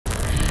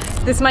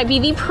This might be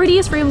the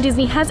prettiest room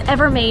Disney has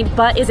ever made,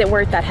 but is it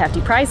worth that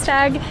hefty price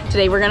tag?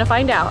 Today we're gonna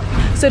find out.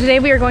 So today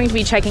we are going to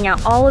be checking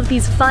out all of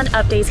these fun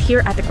updates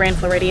here at the Grand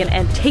Floridian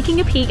and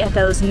taking a peek at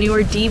those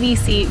newer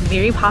DVC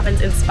Mary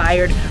Poppins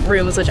inspired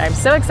rooms, which I'm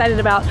so excited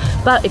about.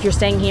 But if you're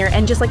staying here,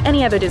 and just like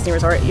any other Disney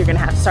resort, you're gonna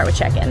have to start with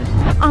check-in.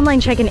 Online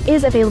check-in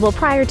is available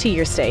prior to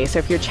your stay, so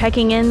if you're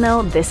checking in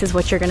though, this is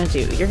what you're gonna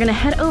do. You're gonna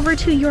head over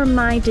to your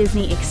My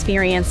Disney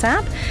Experience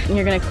app, and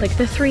you're gonna click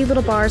the 3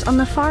 little bars on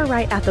the far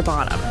right at the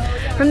bottom.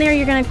 From there,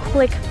 you're gonna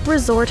click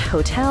Resort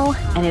Hotel,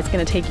 and it's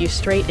gonna take you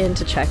straight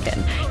into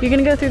check-in. You're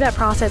gonna go through that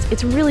process.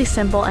 It's really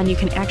simple, and you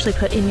can actually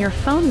put in your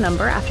phone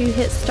number after you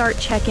hit Start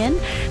Check-in,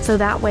 so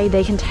that way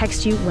they can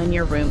text you when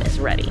your room is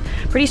ready.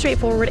 Pretty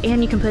straightforward,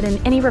 and you can put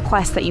in any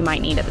requests that you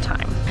might need at the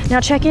time. Now,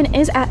 check-in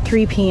is at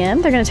 3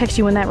 p.m. They're gonna text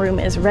you when that room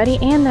is ready,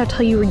 and they'll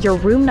tell you your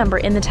room number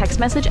in the text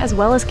message, as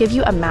well as give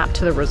you a map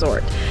to the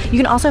resort. You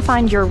can also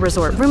find your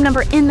resort room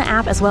number in the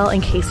app as well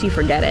in case you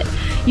forget it.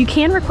 You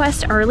can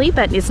request early,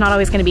 but it's not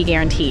always gonna be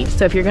guaranteed.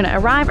 So if you're gonna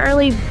arrive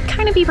early,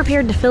 kind of be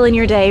prepared to fill in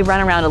your day,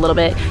 run around a little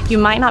bit. You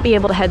might not be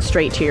able to head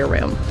straight to your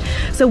room.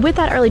 So with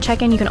that early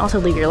check-in, you can also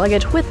leave your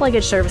luggage with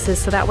luggage services,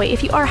 so that way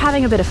if you are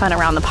having a bit of fun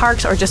around the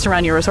parks or just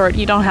around your resort,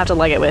 you don't have to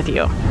lug it with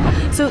you.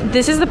 So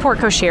this is the port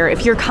cochere.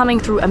 If you're coming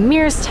through a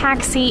Mears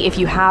taxi, if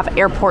you have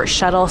airport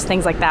shuttles,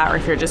 things like that, or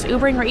if you're just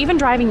Ubering or even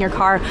driving your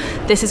car,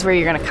 this is where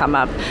you're gonna come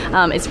up.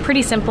 It's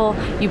pretty simple.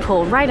 You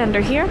pull right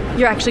under here.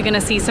 You're actually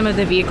gonna see some of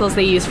the vehicles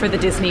they use for the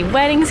Disney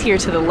weddings here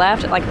to the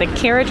left, like the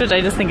carriage, which I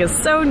just think is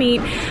so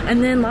neat,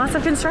 and then lots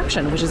of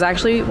construction, which is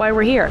actually why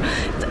we're here.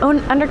 It's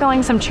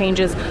undergoing some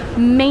changes,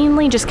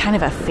 mainly just kind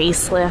of a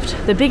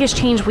facelift. The biggest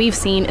change we've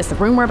seen is the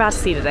room we're about to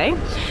see today,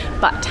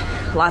 but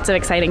lots of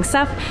exciting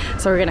stuff.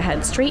 So we're gonna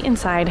head straight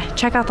inside,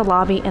 check out the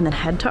lobby, and then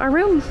head to our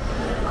room.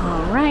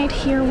 All right,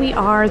 here we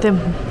are, the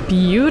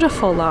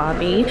beautiful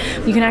lobby.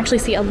 You can actually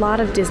see a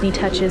lot of Disney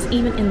touches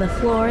even in the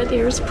floor.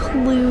 There's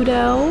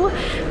Pluto,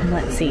 and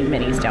let's see,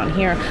 Minnie's down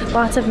here.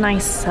 Lots of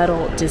nice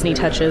subtle Disney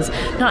touches.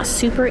 Not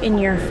super in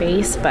your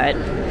face, but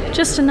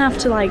just enough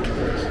to, like,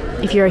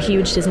 if you're a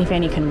huge Disney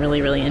fan, you can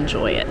really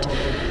enjoy it.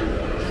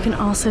 You can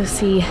also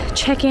see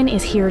check-in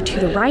is here to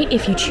the right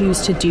if you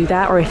choose to do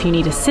that, or if you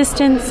need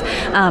assistance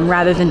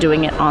rather than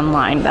doing it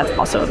online, that's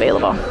also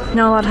available.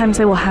 Now, a lot of times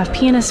they will have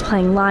pianists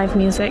playing live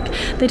music.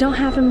 They don't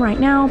have them right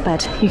now,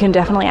 but you can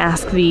definitely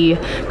ask the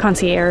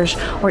concierge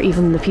or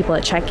even the people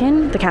at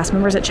check-in, the cast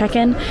members at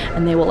check-in,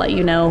 and they will let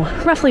you know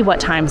roughly what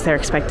times they're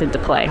expected to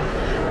play.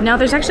 Now,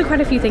 there's actually quite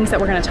a few things that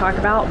we're gonna talk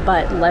about,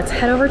 but let's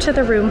head over to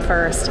the room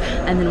first,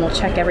 and then we'll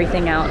check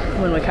everything out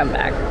when we come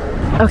back.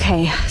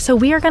 Okay, so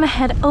we are gonna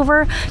head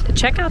over to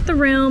check out the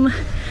room.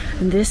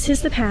 This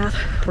is the path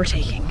we're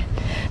taking.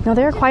 Now,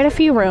 there are quite a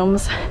few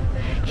rooms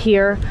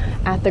here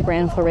at the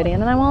Grand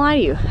Floridian, and I won't lie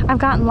to you, I've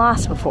gotten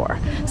lost before.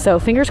 So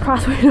fingers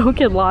crossed we don't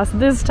get lost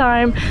this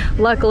time.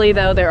 Luckily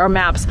though, there are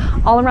maps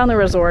all around the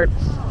resort,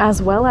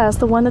 as well as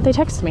the one that they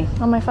texted me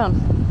on my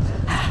phone.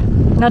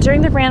 Now,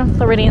 during the Grand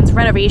Floridian's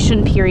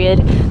renovation period,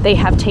 they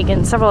have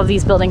taken several of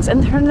these buildings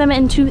and turned them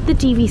into the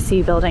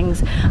DVC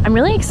buildings. I'm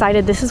really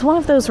excited. This is one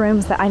of those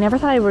rooms that I never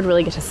thought I would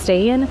really get to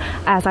stay in,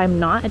 as I'm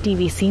not a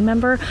DVC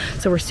member,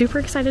 so we're super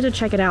excited to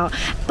check it out.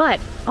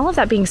 But all of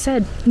that being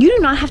said, you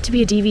do not have to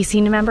be a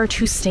DVC member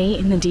to stay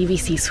in the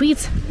DVC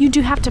suites. You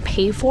do have to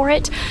pay for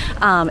it.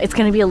 It's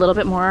going to be a little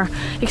bit more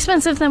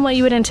expensive than what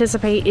you would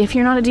anticipate if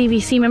you're not a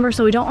DVC member,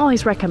 so we don't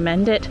always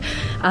recommend it,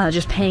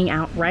 just paying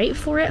outright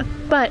for it.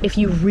 But if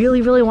you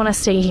really want to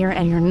stay here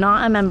and you're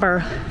not a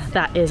member,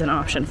 that is an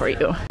option for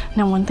you.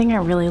 Now, one thing I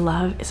really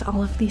love is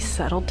all of these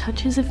subtle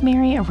touches of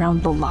Mary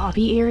around the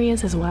lobby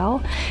areas as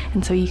well.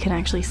 And so you can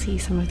actually see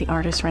some of the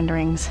artist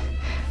renderings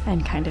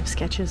and kind of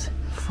sketches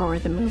for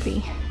the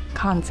movie,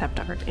 concept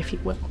art, if you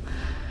will.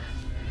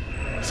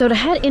 So to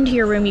head into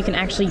your room, you can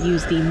actually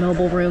use the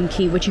mobile room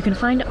key, which you can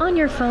find on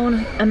your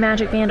phone, a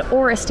magic band,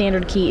 or a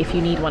standard key if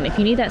you need one. If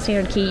you need that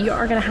standard key, you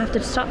are gonna have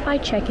to stop by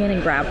check-in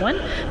and grab one,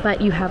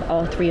 but you have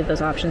all 3 of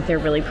those options. They're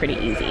really pretty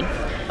easy.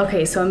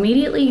 Okay, so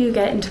immediately you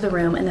get into the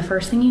room, and the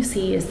first thing you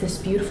see is this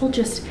beautiful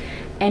just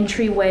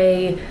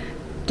entryway,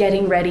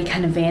 getting ready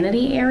kind of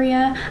vanity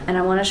area, and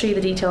I want to show you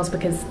the details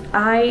because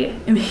I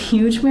am a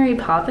huge Mary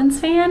Poppins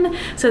fan,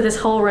 so this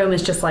whole room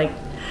is just like,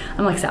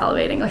 I'm like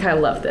salivating, like I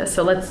love this.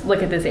 So let's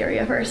look at this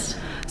area first.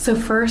 So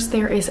first,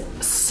 there is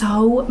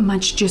so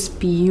much just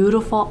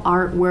beautiful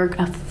artwork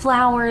of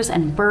flowers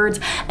and birds,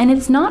 and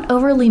it's not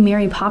overly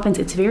Mary Poppins,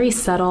 it's very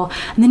subtle.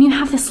 And then you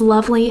have this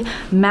lovely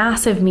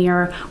massive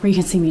mirror where you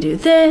can see me do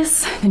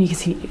this, then you can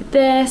see me do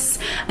this,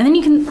 and then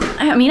you can,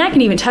 I mean, I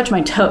can even touch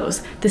my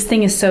toes. This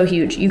thing is so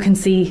huge, you can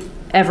see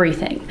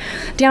everything.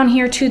 Down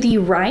here to the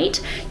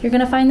right, you're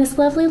gonna find this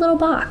lovely little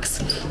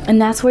box,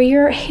 and that's where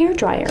your hair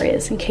dryer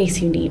is in case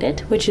you need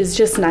it, which is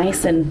just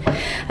nice and,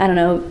 I don't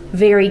know,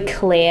 very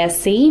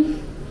classy.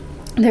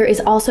 There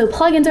is also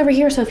plugins over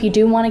here, so if you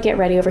do want to get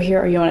ready over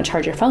here or you want to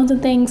charge your phones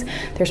and things,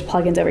 there's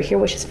plugins over here,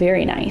 which is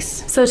very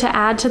nice. So to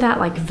add to that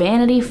like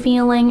vanity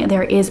feeling,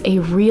 there is a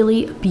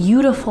really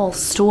beautiful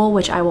stool,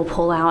 which I will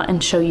pull out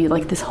and show you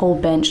like this whole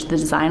bench, the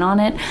design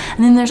on it.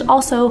 And then there's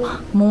also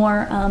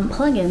more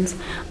plugins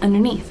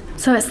underneath.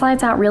 So it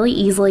slides out really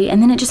easily,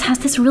 and then it just has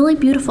this really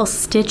beautiful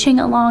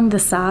stitching along the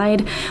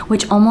side,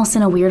 which almost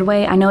in a weird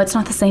way, I know it's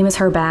not the same as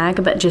her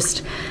bag, but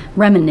just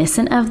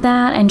reminiscent of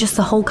that, and just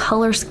the whole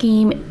color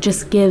scheme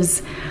just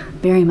gives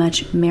very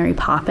much Mary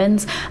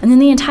Poppins. And then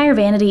the entire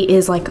vanity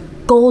is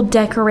like gold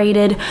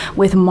decorated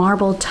with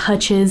marble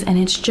touches, and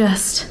it's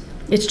just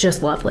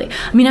lovely.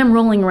 I mean, I'm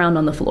rolling around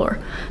on the floor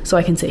so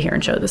I can sit here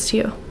and show this to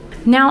you.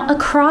 Now,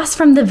 across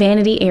from the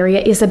vanity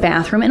area is a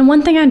bathroom, and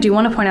one thing I do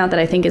want to point out that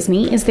I think is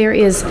neat is there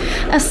is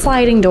a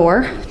sliding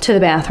door to the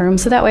bathroom,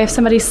 so that way if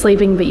somebody's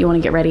sleeping but you want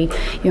to get ready,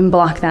 you can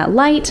block that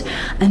light.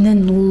 And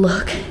then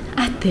look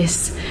at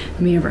this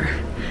mirror.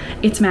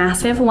 It's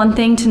massive. One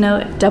thing to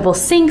note, double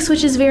sinks,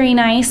 which is very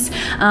nice,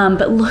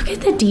 but look at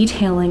the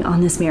detailing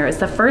on this mirror. It's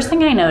the first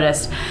thing I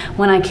noticed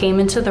when I came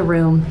into the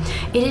room.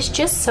 It is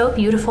just so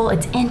beautiful.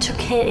 It's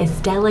intricate, it's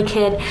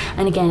delicate,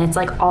 and again, it's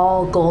like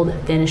all gold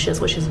finishes,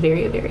 which is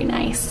very, very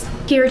nice.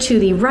 Here to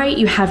the right,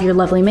 you have your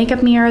lovely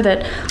makeup mirror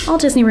that all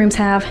Disney rooms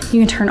have. You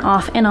can turn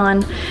off and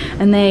on,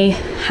 and they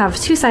have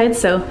two sides,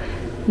 so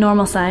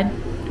normal side,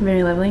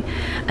 very lovely,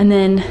 and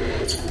then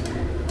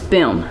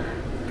boom,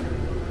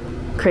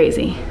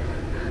 crazy.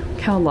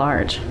 How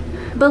large.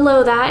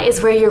 Below that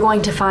is where you're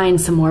going to find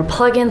some more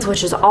plugins,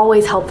 which is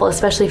always helpful,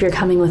 especially if you're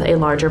coming with a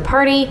larger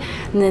party,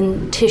 and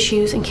then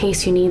tissues in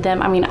case you need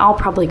them. I mean, I'll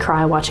probably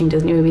cry watching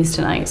Disney movies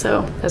tonight,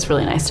 so that's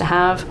really nice to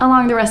have.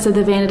 Along the rest of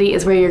the vanity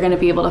is where you're going to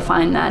be able to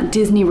find that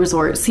Disney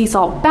Resort sea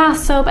salt bath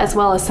soap, as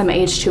well as some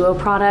H2O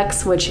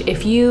products, which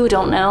if you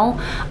don't know,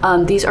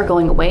 these are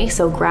going away,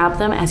 so grab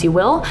them as you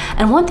will.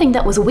 And one thing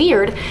that was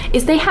weird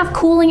is they have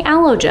cooling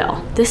aloe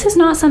gel. This is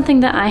not something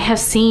that I have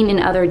seen in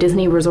other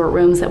Disney Resort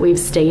rooms that we've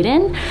stayed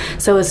in.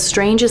 So as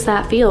strange as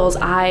that feels,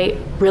 I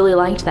really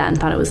liked that and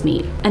thought it was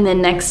neat. And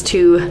then next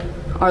to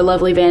our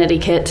lovely vanity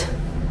kit,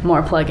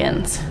 more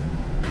plugins.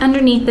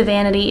 Underneath the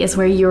vanity is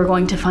where you're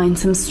going to find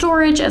some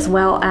storage, as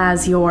well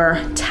as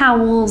your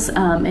towels,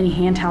 any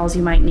hand towels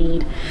you might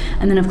need.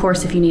 And then of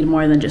course, if you need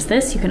more than just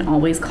this, you can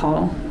always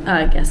call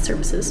guest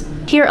services.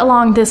 Here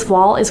along this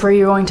wall is where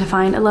you're going to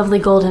find a lovely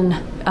golden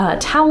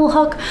towel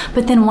hook,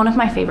 but then one of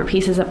my favorite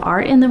pieces of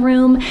art in the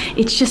room.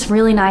 It's just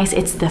really nice.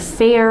 It's the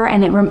fair,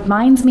 and it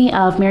reminds me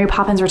of Mary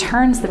Poppins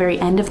Returns, the very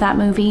end of that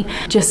movie.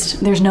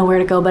 Just, there's nowhere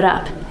to go but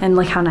up, and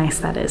look how nice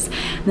that is.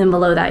 And then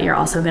below that, you're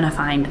also gonna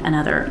find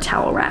another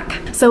towel rack.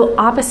 So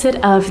opposite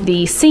of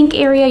the sink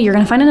area, you're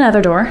gonna find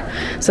another door.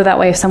 So that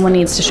way if someone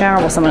needs to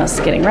shower while someone else is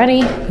getting ready,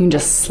 you can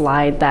just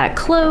slide that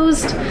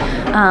closed,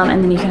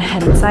 and then you can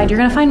head inside. You're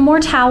gonna find more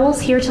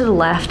towels here to the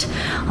left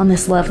on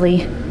this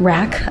lovely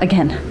rack.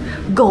 Again,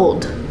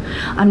 gold.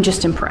 I'm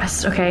just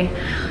impressed, okay?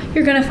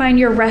 You're gonna find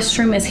your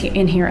restroom is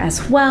in here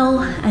as well,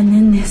 and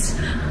then this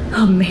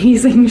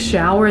amazing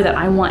shower that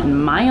I want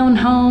in my own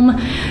home.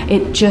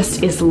 It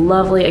just is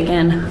lovely.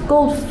 Again,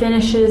 gold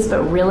finishes,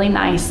 but really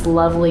nice,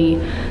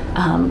 lovely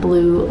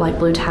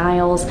blue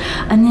tiles.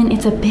 And then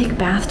it's a big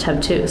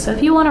bathtub too, so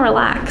if you wanna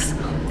relax,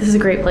 this is a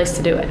great place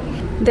to do it.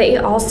 They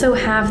also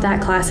have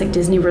that classic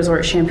Disney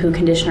Resort shampoo,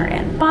 conditioner,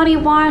 and body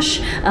wash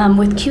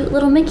with cute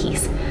little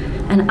Mickeys.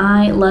 And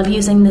I love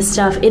using this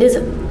stuff. It is,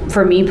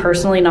 for me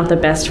personally, not the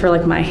best for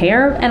like my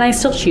hair, and I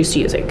still choose to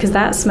use it because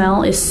that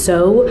smell is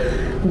so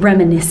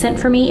reminiscent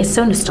for me. It's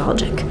so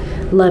nostalgic.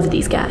 Love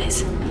these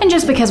guys. And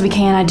just because we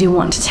can, I do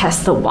want to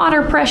test the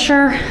water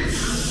pressure.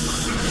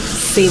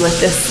 See what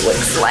this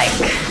looks like.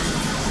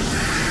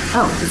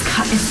 Oh,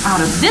 it's out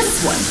of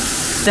this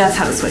one. That's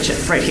how to switch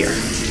it, right here.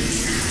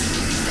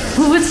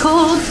 Ooh, it's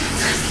cold.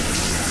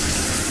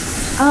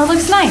 Oh, it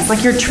looks nice,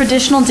 like your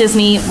traditional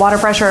Disney water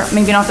pressure,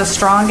 maybe not the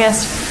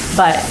strongest,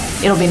 but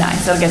it'll be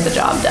nice, it'll get the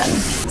job done.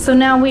 So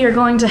now we are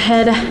going to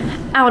head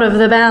out of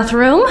the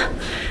bathroom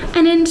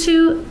and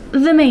into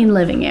the main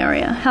living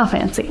area. How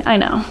fancy, I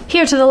know.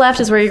 Here to the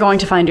left is where you're going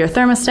to find your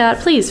thermostat.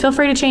 Please feel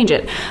free to change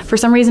it. For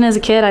some reason as a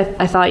kid,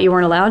 I thought you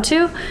weren't allowed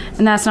to,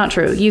 and that's not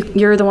true.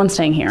 You're the one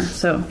staying here,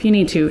 so if you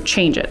need to,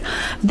 change it.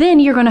 Then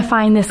you're gonna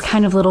find this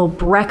kind of little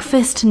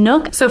breakfast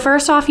nook. So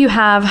first off, you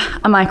have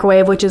a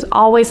microwave, which is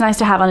always nice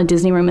to have on a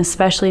Disney room,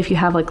 especially if you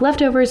have like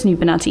leftovers and you've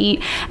been out to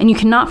eat, and you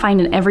cannot find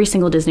in every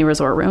single Disney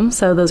Resort room,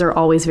 so those are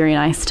always very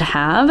nice to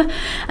have.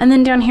 And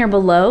then down here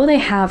below, they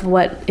have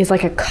what is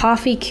like a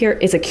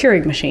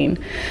Keurig machine.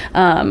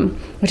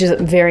 Which is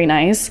very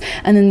nice.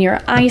 And then your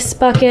ice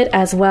bucket,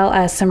 as well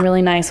as some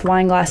really nice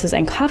wine glasses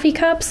and coffee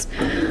cups.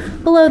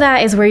 Below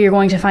that is where you're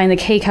going to find the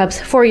K-cups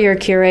for your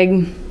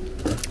Keurig.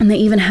 And they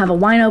even have a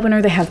wine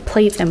opener. They have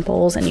plates and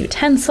bowls and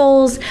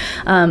utensils,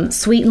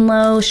 sweet and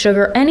low,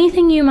 sugar,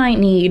 anything you might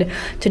need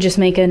to just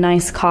make a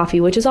nice coffee,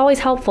 which is always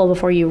helpful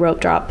before you rope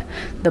drop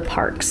the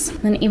parks.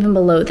 Then even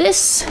below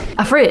this,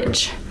 a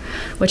fridge,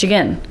 which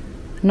again,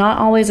 not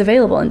always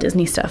available in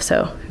Disney stuff,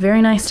 so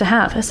very nice to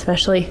have,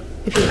 especially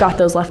if you've got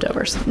those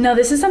leftovers. Now,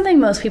 this is something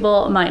most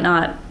people might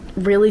not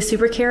really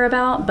super care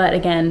about, but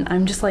again,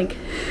 I'm just like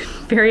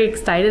very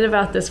excited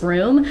about this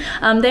room.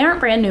 They aren't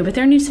brand new, but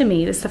they're new to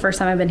me. This is the first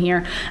time I've been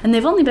here, and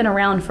they've only been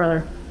around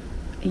for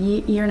a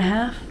year and a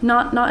half.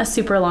 Not a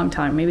super long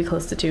time, maybe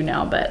close to 2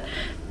 now, but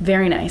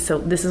very nice. So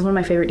this is one of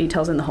my favorite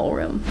details in the whole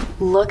room.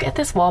 Look at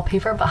this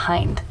wallpaper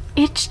behind.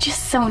 It's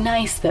just so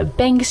nice. The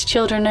Banks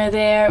children are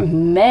there,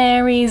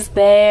 Mary's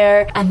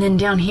there, and then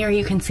down here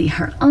you can see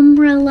her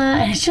umbrella,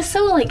 and it's just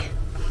so like,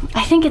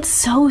 I think it's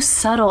so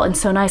subtle and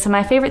so nice. And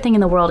my favorite thing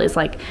in the world is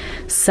like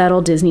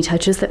subtle Disney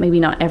touches that maybe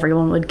not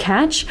everyone would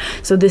catch.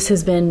 So this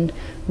has been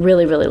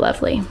really, really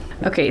lovely.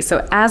 Okay,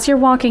 so as you're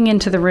walking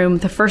into the room,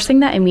 the first thing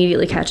that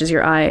immediately catches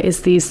your eye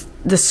is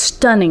the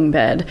stunning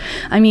bed.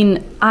 I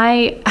mean,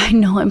 I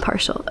know I'm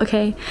partial,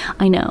 okay?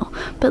 I know,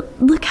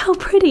 but look how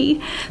pretty.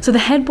 So the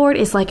headboard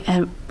is like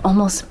an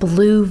almost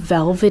blue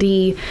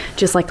velvety,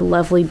 just like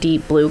lovely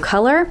deep blue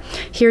color.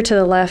 Here to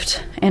the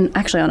left, and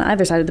actually on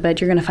either side of the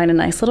bed, you're gonna find a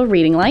nice little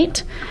reading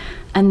light.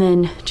 And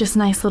then just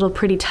nice little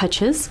pretty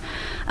touches.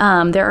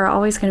 There are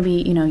always gonna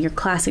be, you know, your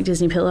classic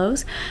Disney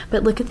pillows,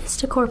 but look at this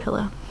decor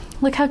pillow.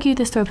 Look how cute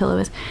this throw pillow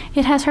is.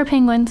 It has her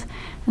penguins,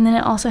 and then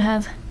it also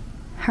has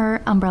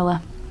her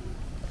umbrella.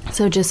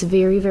 So just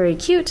very, very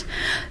cute.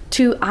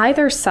 To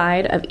either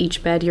side of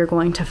each bed, you're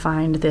going to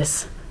find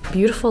this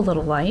beautiful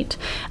little light,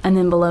 and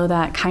then below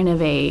that kind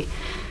of a,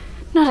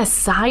 not a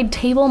side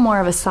table, more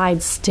of a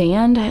side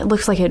stand. It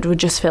looks like it would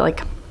just fit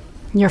like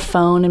your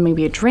phone and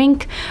maybe a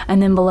drink,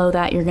 and then below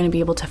that you're going to be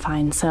able to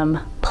find some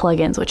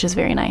plugins, which is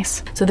very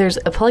nice. So there's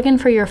a plug-in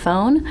for your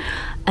phone,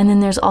 and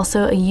then there's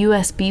also a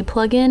USB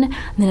plug-in,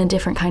 and then a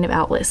different kind of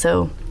outlet.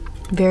 So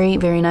very,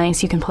 very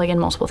nice. You can plug in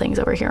multiple things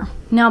over here.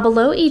 Now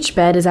below each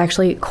bed is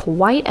actually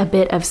quite a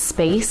bit of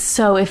space.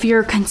 So if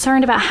you're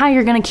concerned about how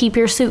you're going to keep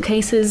your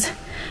suitcases,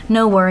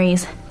 no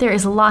worries. There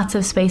is lots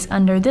of space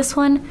under this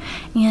one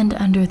and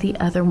under the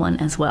other one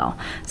as well.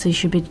 So you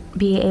should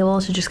be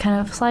able to just kind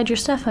of slide your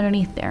stuff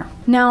underneath there.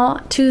 Now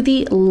to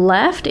the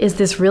left is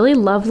this really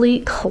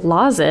lovely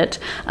closet.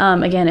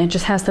 Again, it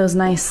just has those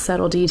nice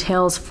subtle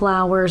details,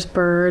 flowers,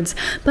 birds,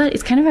 but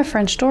it's kind of a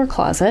French door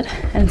closet,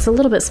 and it's a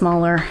little bit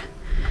smaller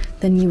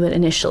than you would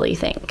initially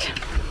think.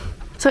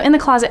 So in the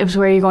closet is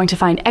where you're going to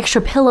find extra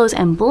pillows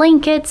and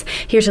blankets.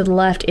 Here to the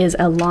left is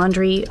a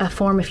laundry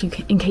form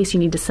in case you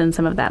need to send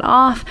some of that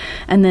off.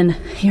 And then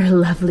your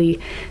lovely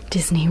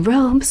Disney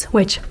robes,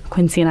 which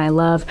Quincy and I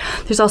love.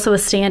 There's also a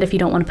stand if you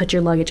don't want to put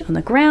your luggage on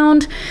the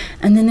ground.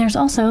 And then there's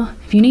also,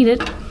 if you need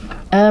it,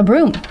 a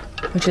broom,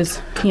 which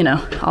is, you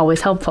know,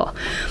 always helpful.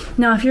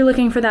 Now, if you're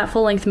looking for that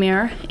full-length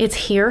mirror, it's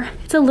here.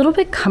 It's a little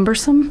bit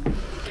cumbersome,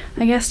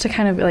 I guess, to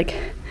kind of like,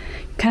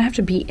 you kind of have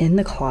to be in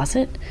the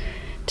closet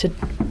to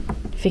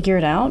figure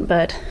it out,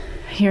 but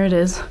here it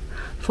is,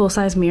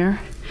 full-size mirror,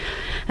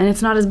 and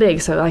it's not as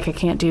big, so like I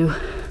can't do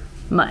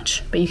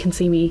much, but you can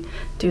see me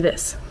do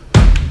this.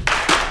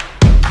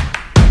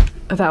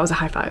 Oh, that was a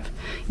high five.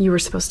 You were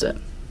supposed to,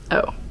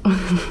 oh.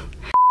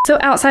 So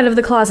outside of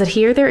the closet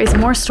here, there is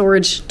more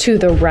storage to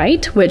the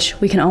right, which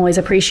we can always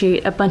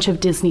appreciate a bunch of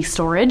Disney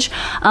storage.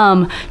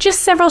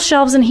 Just several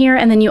shelves in here,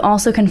 and then you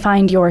also can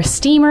find your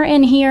steamer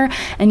in here,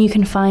 and you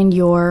can find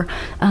your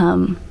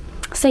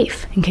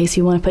safe in case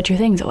you want to put your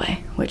things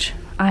away, which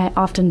I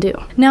often do.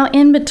 Now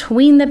in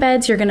between the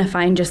beds, you're gonna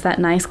find just that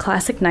nice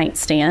classic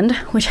nightstand,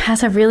 which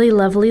has a really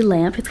lovely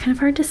lamp. It's kind of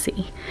hard to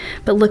see,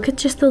 but look at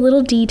just the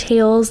little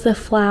details, the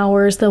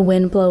flowers, the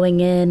wind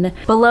blowing in.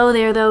 Below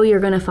there though, you're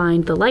gonna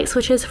find the light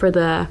switches for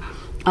the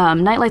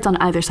night lights on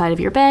either side of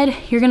your bed.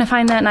 You're gonna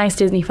find that nice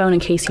Disney phone in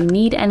case you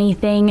need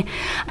anything.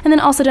 And then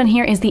also down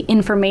here is the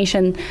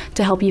information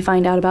to help you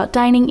find out about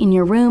dining in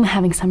your room,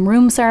 having some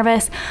room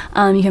service.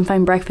 You can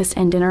find breakfast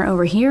and dinner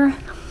over here.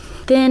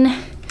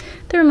 Then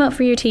the remote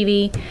for your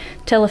TV,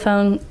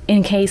 telephone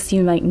in case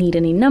you might need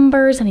any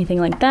numbers, anything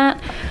like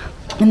that.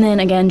 And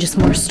then again, just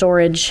more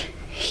storage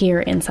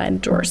here inside the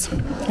drawers.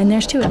 And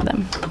there's 2 of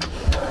them.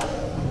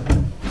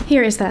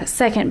 Here is that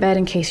second bed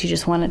in case you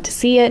just wanted to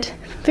see it.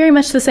 Very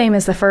much the same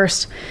as the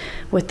first,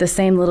 with the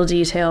same little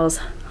details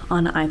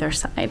on either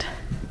side.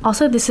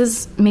 Also, this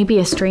is maybe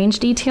a strange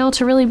detail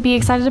to really be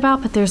excited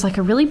about, but there's like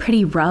a really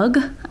pretty rug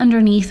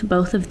underneath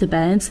both of the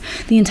beds.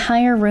 The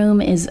entire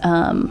room is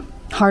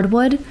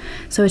hardwood,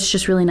 so it's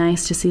just really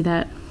nice to see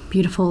that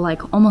beautiful,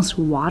 like almost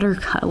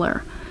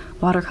watercolor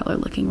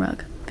looking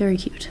rug. Very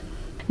cute.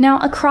 Now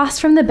across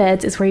from the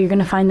beds is where you're going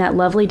to find that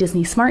lovely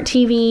Disney Smart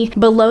TV.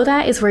 Below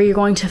that is where you're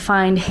going to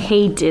find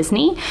Hey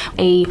Disney,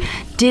 a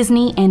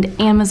Disney and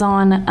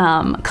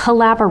Amazon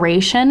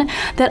collaboration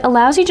that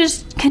allows you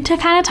just to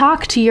kind of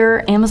talk to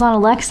your Amazon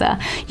Alexa.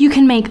 You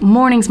can make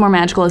mornings more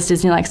magical, as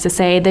Disney likes to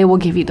say. They will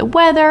give you the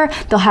weather,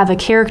 they'll have a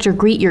character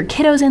greet your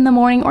kiddos in the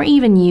morning, or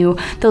even you.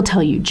 They'll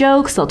tell you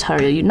jokes, they'll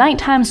tell you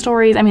nighttime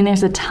stories. I mean,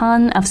 there's a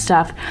ton of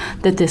stuff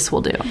that this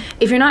will do.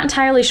 If you're not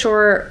entirely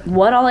sure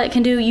what all it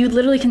can do, you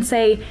literally can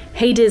say,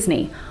 Hey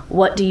Disney,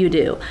 what do you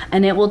do?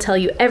 And it will tell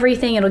you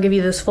everything. It'll give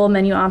you those full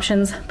menu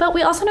options. But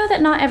we also know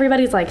that not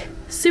everybody's like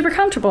super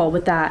comfortable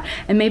with that,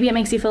 and maybe it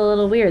makes you feel a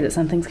little weird that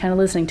something's kind of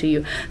listening to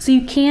you. So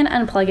you can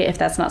unplug it if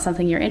that's not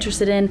something you're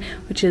interested in,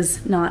 which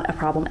is not a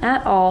problem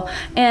at all.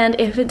 And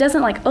if it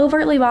doesn't like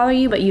overtly bother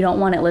you, but you don't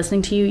want it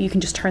listening to you, you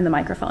can just turn the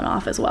microphone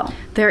off as well.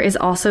 There is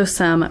also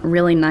some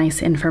really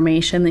nice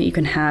information that you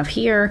can have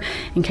here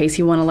in case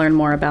you want to learn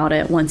more about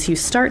it once you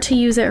start to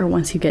use it or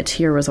once you get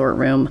to your resort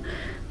room.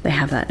 They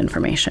have that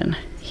information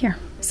here.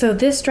 So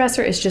this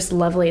dresser is just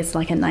lovely. It's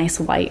like a nice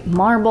white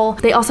marble.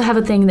 They also have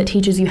a thing that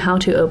teaches you how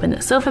to open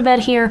the sofa bed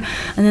here.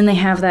 And then they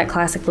have that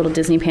classic little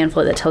Disney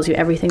pamphlet that tells you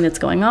everything that's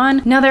going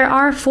on. Now there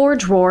are 4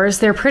 drawers.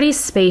 They're pretty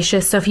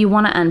spacious. So if you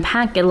want to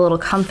unpack, get a little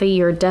comfy,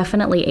 you're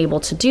definitely able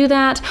to do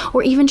that.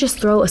 Or even just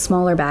throw a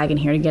smaller bag in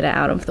here to get it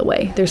out of the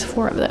way. There's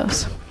 4 of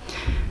those.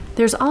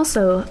 There's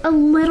also a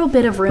little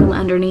bit of room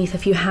underneath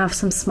if you have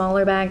some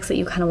smaller bags that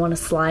you kind of want to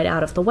slide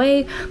out of the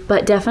way,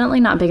 but definitely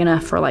not big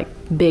enough for like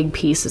big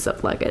pieces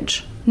of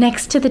luggage.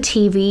 Next to the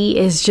TV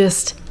is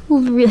just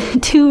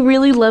 2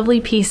 really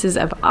lovely pieces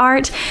of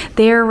art.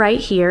 There right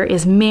here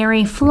is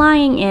Mary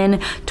flying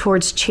in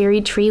towards Cherry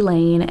Tree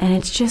Lane, and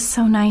it's just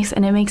so nice,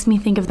 and it makes me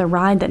think of the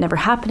ride that never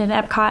happened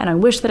at Epcot, and I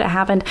wish that it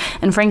happened,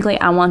 and frankly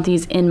I want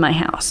these in my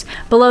house.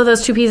 Below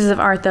those 2 pieces of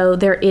art though,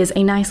 there is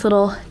a nice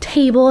little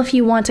table if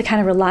you want to kind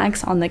of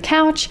relax on the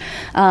couch.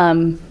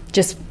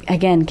 Just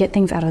again, get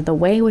things out of the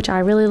way, which I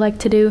really like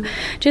to do.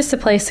 Just a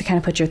place to kind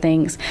of put your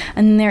things.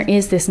 And then there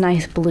is this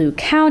nice blue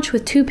couch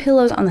with 2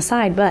 pillows on the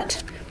side,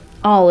 but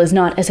all is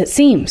not as it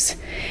seems.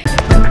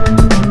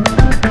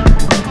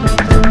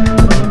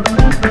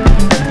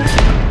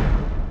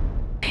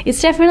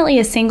 It's definitely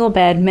a single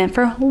bed meant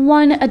for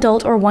 1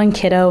 adult or 1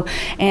 kiddo,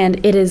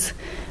 and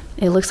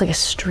it looks like a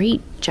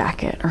street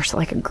jacket or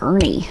like a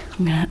gurney.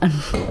 I'm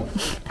gonna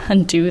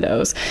undo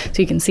those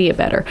so you can see it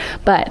better.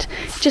 But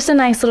just a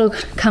nice little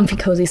comfy,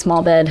 cozy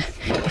small bed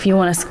if you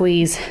want to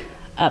squeeze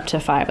up to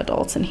 5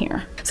 adults in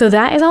here. So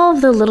that is all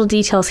of the little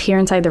details here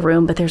inside the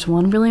room, but there's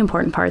one really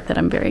important part that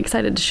I'm very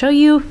excited to show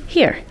you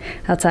here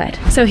outside.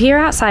 So here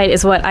outside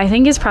is what I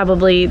think is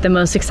probably the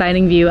most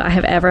exciting view I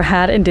have ever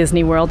had in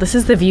Disney World. This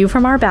is the view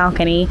from our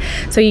balcony.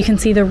 So you can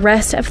see the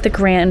rest of the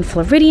Grand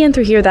Floridian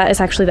through here. That is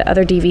actually the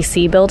other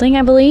DVC building,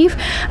 I believe.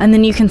 And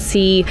then you can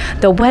see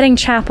the wedding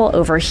chapel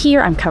over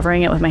here. I'm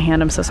covering it with my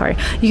hand, I'm so sorry.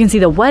 You can see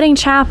the wedding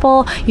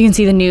chapel. You can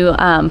see the new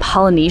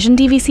Polynesian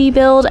DVC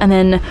build, and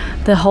then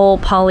the whole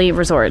Poly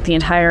Resort, the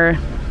entire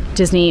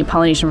Disney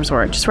Polynesian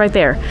Resort, just right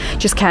there,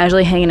 just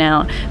casually hanging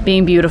out,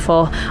 being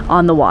beautiful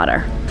on the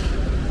water.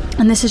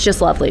 And this is just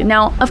lovely.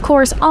 Now, of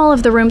course, all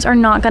of the rooms are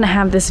not going to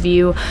have this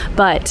view,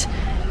 but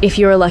if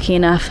you're lucky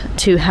enough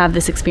to have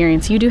this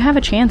experience, you do have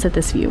a chance at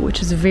this view,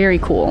 which is very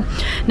cool.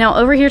 Now,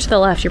 over here to the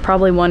left, you're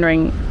probably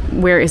wondering,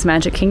 where is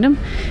Magic Kingdom?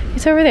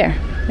 It's over there.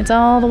 It's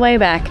all the way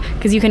back,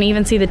 because you can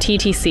even see the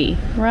TTC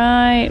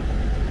right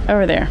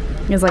over there.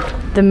 Is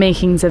like the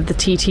makings of the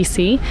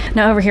TTC.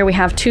 Now over here we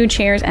have 2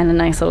 chairs and a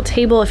nice little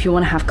table if you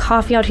want to have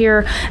coffee out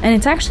here, and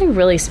it's actually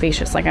really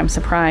spacious. Like, I'm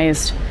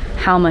surprised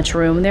how much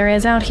room there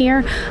is out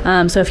here.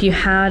 So if you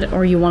had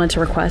or you wanted to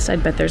request,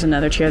 I'd bet there's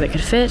another chair that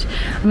could fit.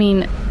 I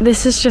mean,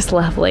 this is just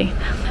lovely.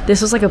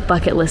 This was like a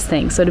bucket list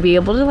thing. So to be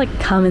able to like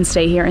come and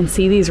stay here and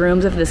see these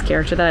rooms of this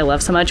character that I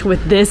love so much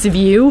with this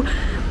view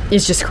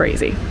is just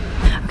crazy.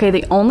 Okay,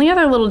 the only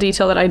other little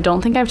detail that I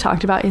don't think I've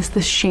talked about is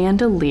the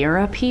chandelier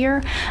up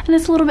here, and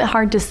it's a little bit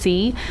hard to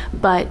see,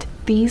 but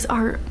these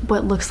are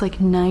what looks like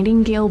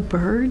nightingale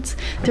birds.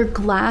 They're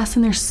glass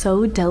and they're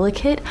so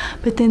delicate,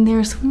 but then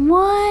there's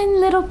one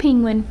little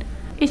penguin.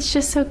 It's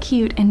just so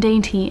cute and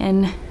dainty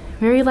and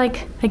very,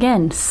 like,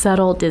 again,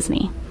 subtle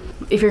Disney.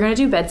 If you're gonna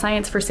do bed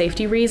science for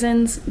safety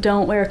reasons,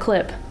 don't wear a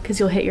clip because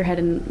you'll hit your head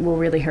and will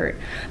really hurt.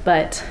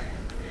 But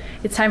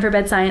it's time for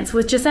bed science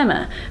with just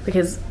Emma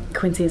because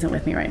Quincy isn't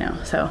with me right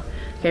now. So,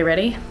 okay,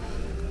 ready?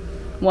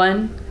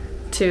 1,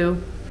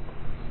 2.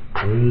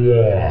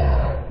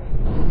 Yeah.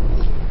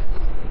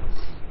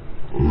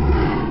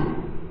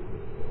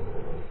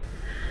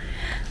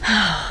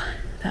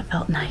 That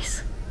felt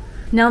nice.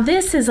 Now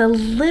this is a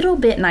little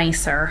bit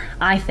nicer,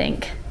 I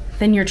think,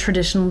 than your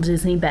traditional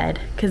Disney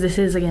bed, because this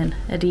is, again,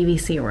 a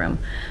DVC room.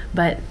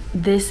 But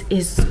this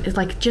is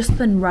like just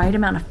the right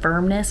amount of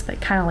firmness,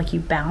 but kind of like you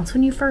bounce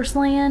when you first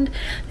land.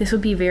 This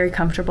would be very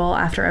comfortable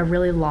after a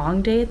really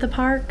long day at the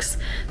parks.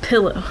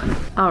 Pillow.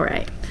 All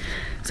right.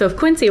 So if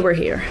Quincy were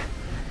here,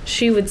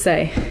 she would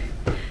say,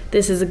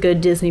 this is a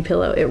good Disney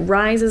pillow. It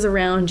rises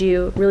around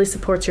you, really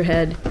supports your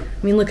head.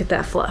 I mean, look at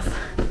that fluff.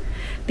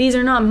 These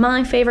are not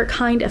my favorite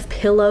kind of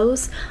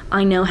pillows.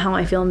 I know how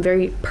I feel. I'm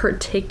very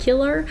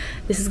particular.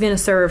 This is gonna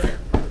serve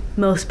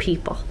most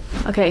people.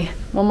 Okay,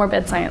 one more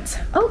bed science.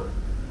 Oh,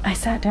 I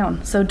sat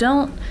down. So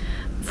don't,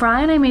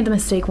 Fry and I made the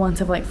mistake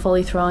once of like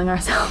fully throwing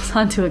ourselves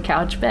onto a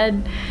couch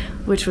bed,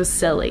 which was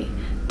silly.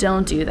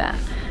 Don't do that.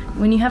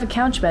 When you have a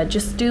couch bed,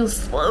 just do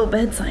slow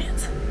bed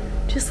science.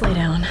 Just lay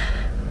down,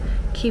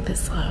 keep it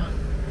slow.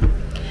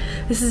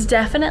 This is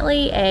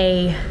definitely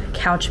a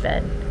couch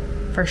bed,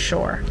 for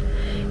sure.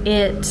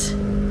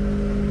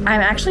 I'm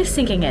actually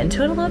sinking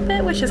into it a little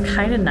bit, which is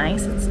kind of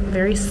nice. It's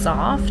very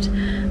soft,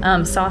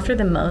 Softer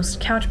than most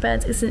couch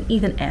beds. It's an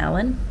Ethan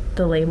Allen.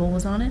 The label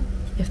was on it,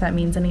 if that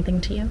means anything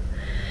to you.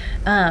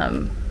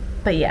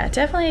 But yeah,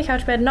 definitely a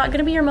couch bed. Not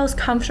gonna be your most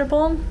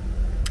comfortable,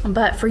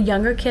 but for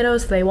younger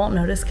kiddos, they won't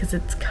notice because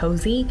it's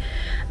cozy.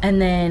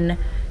 And then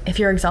if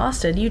you're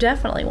exhausted, you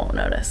definitely won't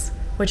notice,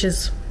 which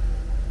is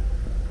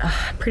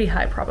pretty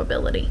high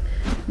probability.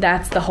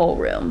 That's the whole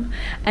room.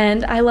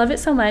 And I love it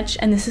so much,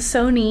 and this is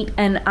so neat,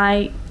 and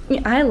I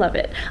love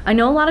it. I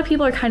know a lot of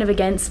people are kind of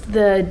against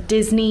the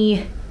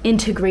Disney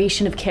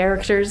integration of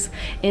characters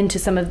into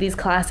some of these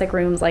classic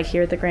rooms like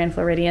here at the Grand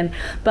Floridian,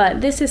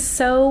 but this is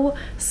so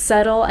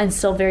subtle and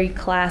still very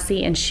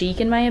classy and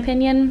chic in my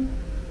opinion.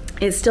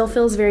 It still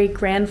feels very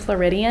Grand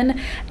Floridian,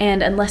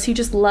 and unless you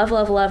just love,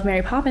 love, love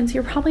Mary Poppins,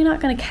 you're probably not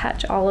going to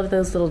catch all of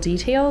those little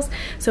details,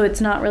 so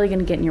it's not really going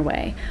to get in your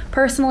way.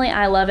 Personally,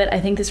 I love it. I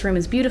think this room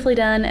is beautifully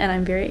done, and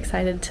I'm very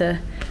excited to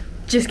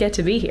just get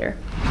to be here.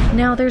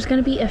 Now there's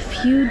going to be a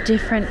few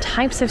different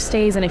types of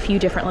stays in a few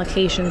different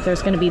locations.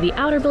 There's going to be the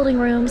outer building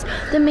rooms,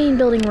 the main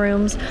building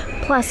rooms,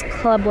 plus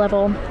club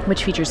level,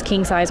 which features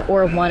king size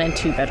or 1 and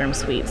 2 bedroom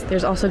suites.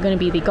 There's also going to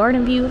be the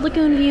garden view,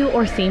 lagoon view,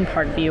 or theme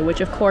park view, which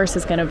of course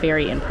is going to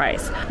vary in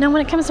price. Now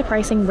when it comes to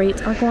pricing,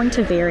 rates are going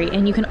to vary,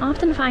 and you can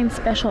often find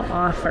special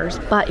offers,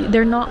 but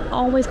they're not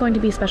always going to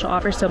be special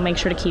offers, so make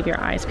sure to keep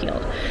your eyes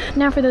peeled.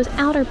 Now for those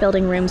outer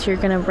building rooms, you're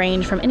going to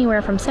range from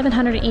anywhere from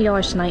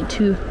 $780 a night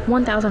to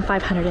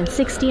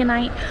 $1,560 a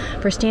night.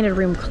 For standard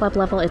room club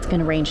level, it's going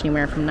to range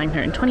anywhere from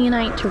 $920 a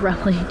night to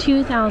roughly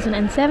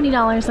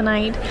 $2,070 a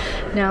night.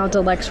 Now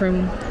deluxe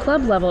room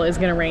club level is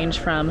going to range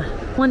from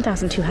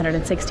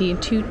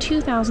 $1,260 to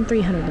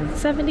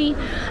 $2,370,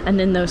 and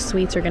then those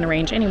suites are going to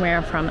range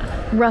anywhere from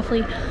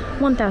roughly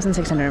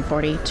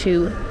 $1,640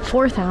 to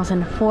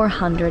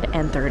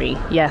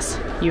 $4,430. Yes,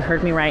 you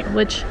heard me right,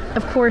 which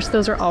of course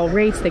those are all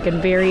rates. They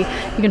can vary.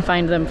 You can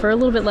find them for a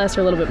little bit less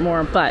or a little bit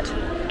more, but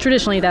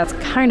traditionally that's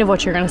kind of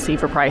what you're going to see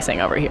for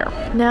pricing over here.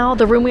 Now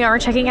the room we are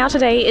checking out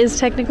today is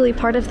technically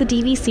part of the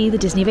DVC, the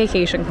Disney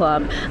Vacation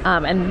Club,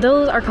 and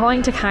those are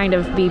going to kind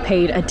of be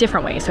paid a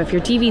different way. So if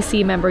you're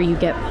DVC member, you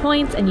get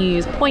points, and you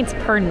use points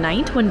per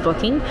night when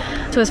booking.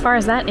 So as far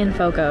as that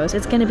info goes,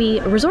 it's going to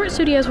be resort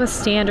studios with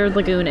standard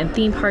lagoon and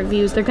theme park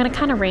views. They're going to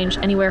kind of range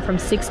anywhere from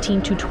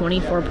 16 to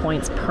 24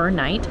 points per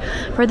night.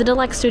 For the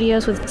deluxe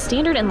studios with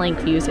standard and lake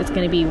views, it's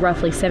going to be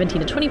roughly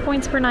 17 to 20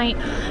 points per night.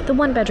 The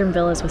 1-bedroom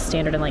villas with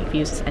standard and lake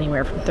views is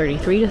anywhere from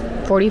 33 to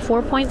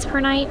 44 points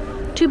per night.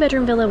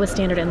 2-bedroom villa with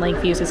standard and lake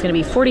views is going to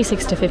be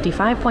 46 to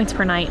 55 points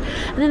per night.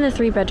 And then the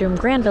 3-bedroom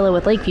grand villa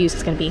with lake views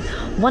is going to be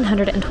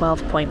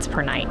 112 points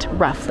per night,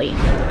 roughly.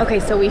 Okay,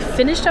 so we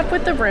finished up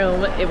with the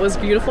room. It was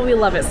beautiful. We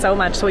love it so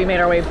much. So we made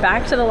our way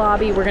back to the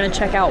lobby. We're going to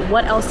check out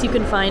what else you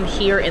can find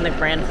here in the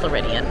Grand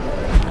Floridian.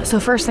 So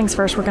first things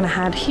first, we're going to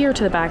head here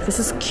to the back. This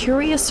is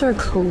Curiouser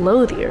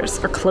Clothiers,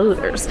 or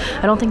Clothers.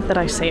 I don't think that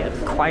I say it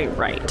quite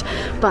right,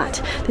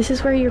 but this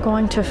is where you're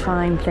going to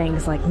find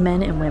things like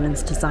men and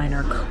women's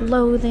designer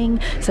clothing,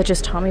 such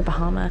as Tommy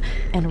Bahama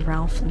and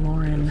Ralph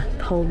Lauren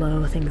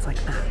polo, things like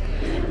that.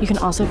 You can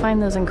also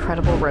find those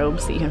incredible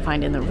robes that you can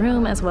find in the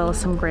room, as well as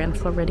some Grand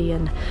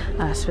Floridian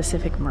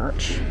specific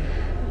merch,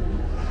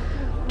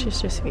 which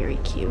is just very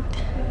cute.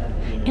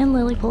 And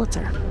Lily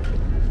Pulitzer.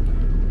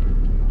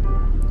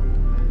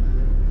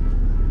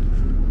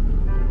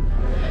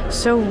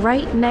 So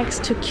right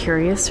next to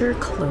Curiouser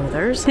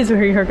Clothers is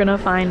where you're gonna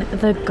find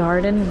the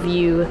Garden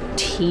View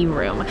Tea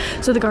Room.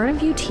 So the Garden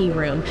View Tea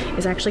Room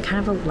is actually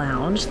kind of a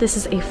lounge. This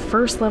is a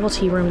first level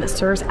tea room that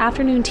serves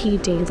afternoon tea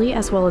daily,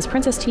 as well as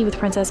Princess Tea with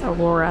Princess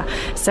Aurora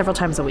several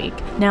times a week.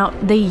 Now,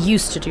 they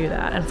used to do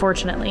that.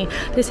 Unfortunately,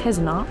 this has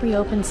not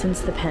reopened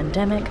since the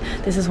pandemic.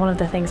 This is one of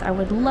the things I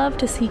would love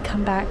to see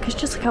come back, because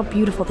just look how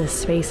beautiful this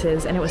space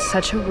is, and it was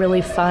such a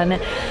really fun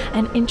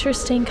and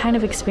interesting kind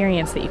of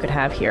experience that you could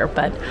have here,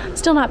 but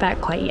still not back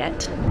quite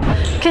yet.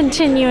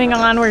 Continuing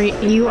on, where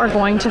you are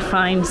going to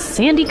find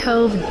Sandy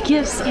Cove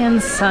Gifts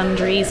and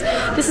Sundries.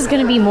 This is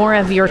going to be more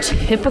of your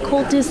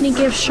typical Disney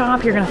gift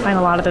shop. You're going to find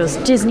a lot of those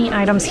Disney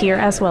items here,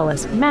 as well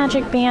as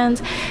magic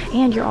bands,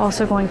 and you're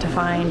also going to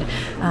find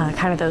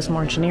kind of those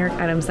more generic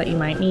items that you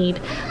might need,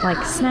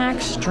 like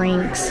snacks,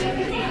 drinks,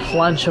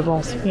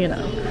 Lunchables, you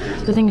know,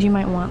 the things you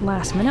might want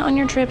last minute on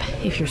your trip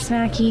if you're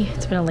snacky,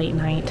 it's been a late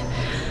night,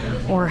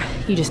 or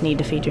you just need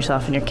to feed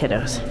yourself and your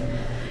kiddos.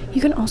 You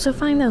can also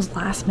find those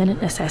last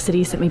minute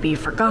necessities that maybe you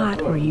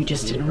forgot or you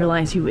just didn't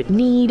realize you would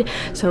need.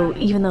 So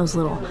even those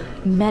little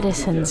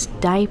medicines,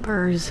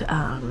 diapers,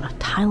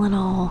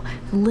 Tylenol,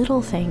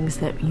 little things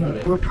that you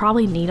will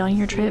probably need on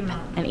your trip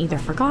and either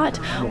forgot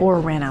or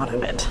ran out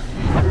of it.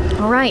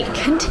 All right,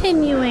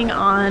 continuing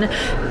on.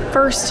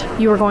 First,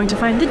 you are going to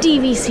find the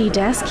DVC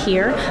desk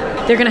here.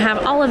 They're gonna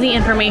have all of the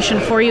information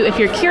for you if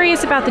you're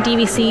curious about the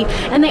DVC,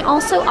 and they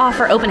also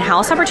offer open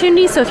house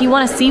opportunities, so if you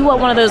wanna see what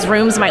one of those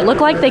rooms might look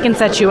like, they can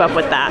set you up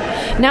with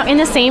that. Now in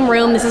the same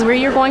room, this is where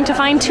you're going to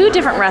find two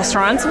different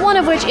restaurants, one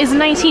of which is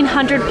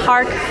 1900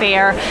 Park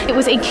Fare. It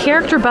was a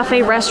character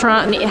buffet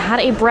restaurant, and it had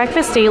a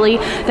breakfast daily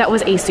that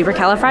was a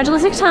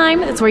supercalifragilistic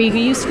time. It's where you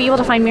used to be able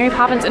to find Mary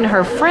Poppins and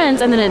her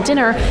friends, and then at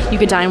dinner, you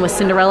could dine with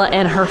Cinderella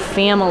and her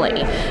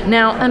family.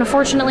 Now,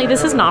 unfortunately,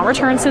 this has not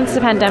returned since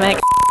the pandemic.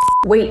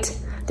 Wait,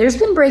 there's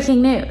been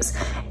breaking news.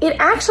 It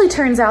actually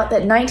turns out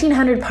that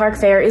 1900 Park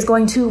Fare is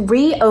going to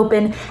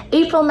reopen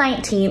April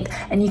 19th,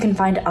 and you can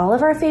find all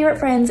of our favorite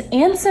friends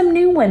and some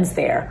new ones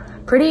there.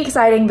 Pretty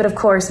exciting, but of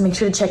course, make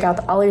sure to check out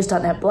the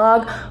AllEars.net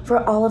blog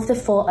for all of the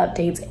full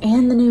updates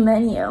and the new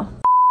menu.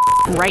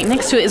 Right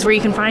next to it is where you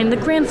can find the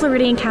Grand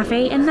Floridian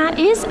Cafe, and that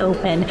is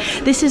open.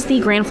 This is the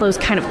Grand Flo's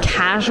kind of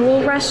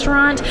casual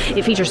restaurant.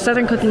 It features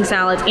Southern cooking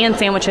salads and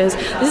sandwiches.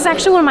 This is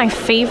actually one of my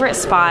favorite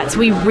spots.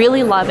 We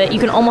really love it. You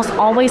can almost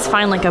always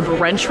find like a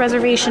brunch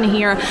reservation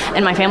here,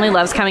 and my family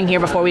loves coming here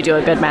before we do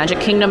a good Magic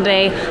Kingdom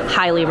day.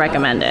 Highly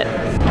recommend it.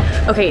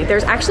 Okay,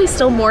 there's actually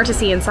still more to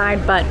see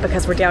inside, but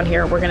because we're down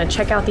here, we're gonna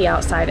check out the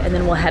outside and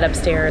then we'll head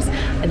upstairs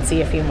and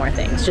see a few more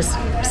things. Just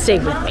stay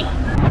with me.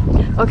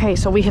 Okay,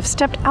 so we have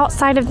stepped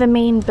outside of the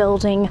main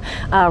building,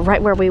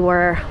 right where we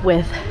were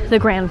with the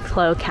Grand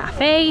Flo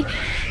Cafe,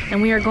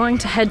 and we are going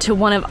to head to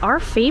one of our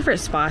favorite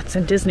spots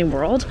in Disney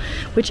World,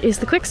 which is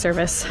the quick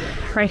service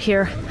right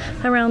here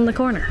around the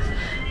corner.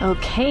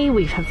 Okay,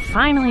 we have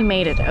finally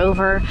made it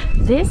over.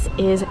 This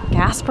is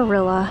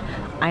Gasparilla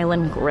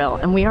Island Grill,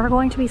 and we are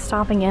going to be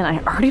stopping in. I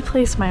already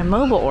placed my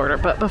mobile order,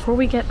 but before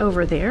we get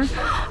over there,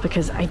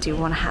 because I do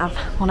want to have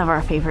one of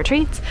our favorite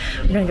treats,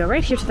 we're gonna go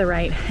right here to the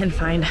right and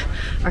find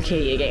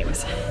Arcadia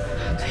Games.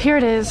 So here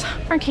it is,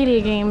 Arcadia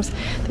Games.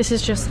 This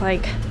is just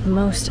like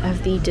most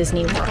of the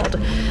Disney World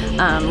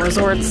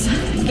resorts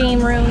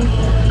game room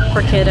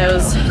for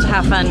kiddos to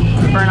have fun,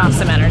 burn off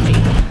some energy.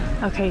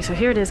 Okay, so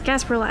here it is,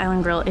 Gasparilla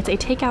Island Grill. It's a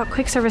takeout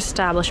quick service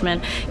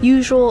establishment,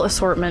 usual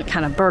assortment,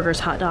 kind of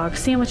burgers, hot dogs,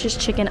 sandwiches,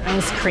 chicken,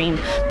 ice cream.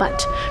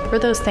 But for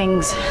those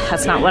things,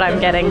 that's not what I'm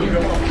getting.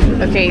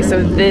 Okay,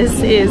 so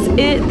this is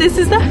it. This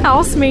is the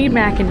house-made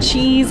mac and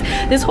cheese.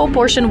 This whole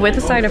portion with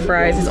a side of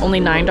fries is only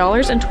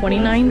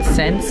 $9.29.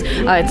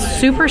 It's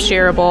super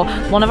shareable,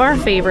 one of our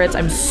favorites.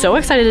 I'm so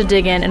excited to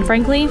dig in, and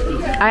frankly,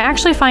 I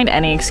actually find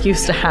any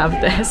excuse to have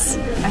this.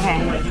 Okay,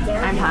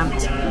 I'm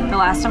pumped. The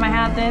last time I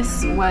had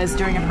this was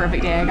during a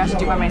perfect day. I got to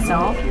do it by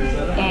myself,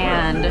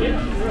 and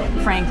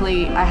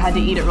frankly, I had to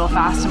eat it real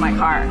fast in my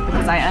car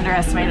because I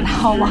underestimated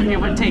how long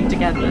it would take to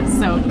get this.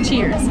 So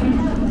cheers.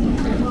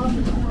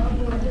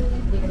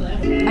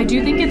 I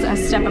do think it's a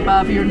step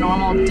above your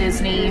normal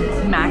Disney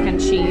mac and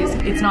cheese.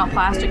 It's not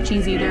plastic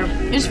cheese either.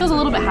 It just feels a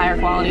little bit higher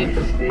quality.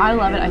 I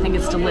love it. I think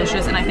it's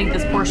delicious, and I think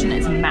this portion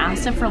is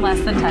massive for less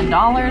than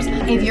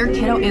 $10. If your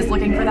kiddo is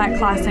looking for that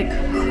classic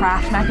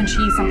Kraft mac and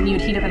cheese, something you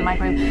would heat up in the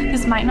microwave,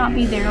 this might not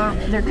be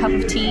their cup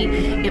of tea.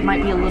 It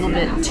might be a little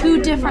bit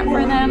too different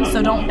for them,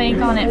 so don't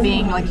bank on it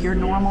being like your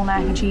normal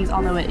mac and cheese,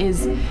 although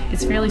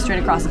it's fairly straight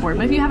across the board.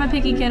 But if you have a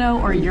picky kiddo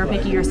or you're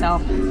picky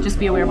yourself, just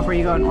be aware before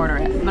you go and order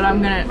it. But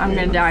I'm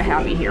gonna die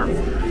happy here.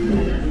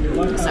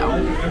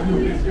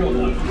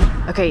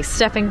 Okay,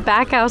 stepping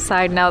back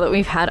outside now that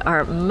we've had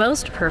our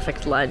most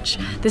perfect lunch.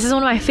 This is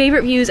one of my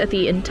favorite views at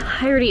the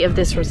entirety of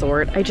this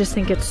resort. I just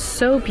think it's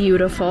so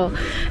beautiful,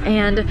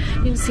 and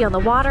you can see on the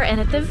water, and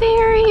at the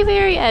very,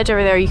 very edge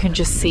over there, you can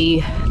just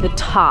see the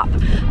top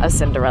of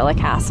Cinderella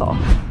Castle.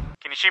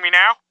 Can you see me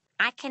now?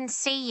 I can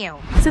see you.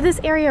 So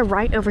this area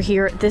right over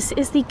here, this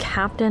is the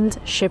Captain's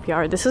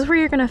Shipyard. This is where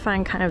you're gonna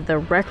find kind of the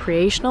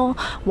recreational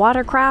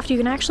watercraft. You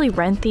can actually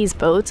rent these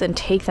boats and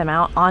take them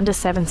out onto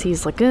Seven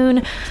Seas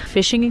Lagoon,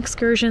 fishing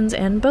excursions,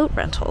 and boat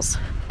rentals.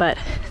 But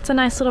it's a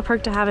nice little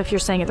perk to have if you're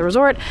staying at the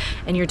resort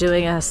and you're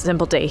doing a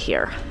simple day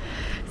here.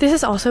 This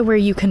is also where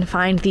you can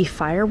find the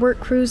firework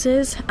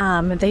cruises.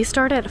 They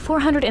start at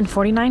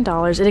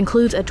 $449. It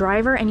includes a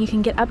driver, and you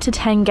can get up to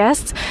 10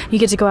 guests. You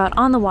get to go out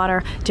on the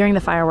water during the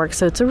fireworks,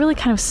 so it's a really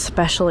kind of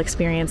special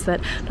experience that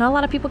not a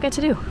lot of people get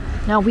to do.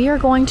 Now we are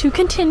going to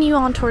continue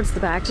on towards the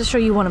back to show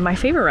you one of my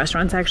favorite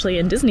restaurants actually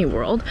in Disney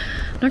World,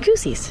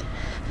 Narcoossee's.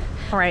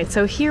 All right,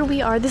 so here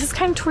we are. This is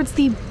kind of towards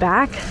the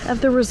back of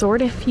the resort,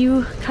 if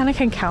you kind of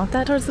can count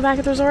that towards the back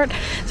of the resort.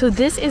 So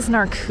this is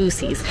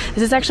Narcoossee's.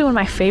 This is actually one of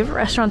my favorite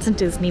restaurants in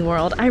Disney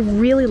World. I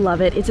really love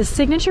it. It's a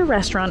signature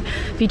restaurant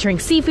featuring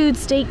seafood,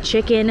 steak,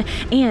 chicken,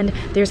 and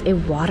there's a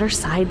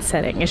waterside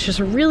setting. It's just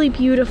really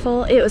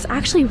beautiful. It was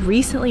actually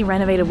recently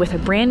renovated with a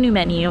brand new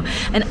menu,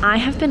 and I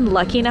have been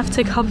lucky enough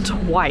to come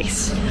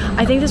twice.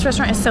 I think this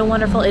restaurant is so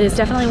wonderful. It is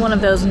definitely one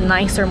of those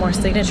nicer, more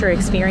signature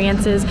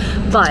experiences,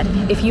 but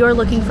if you are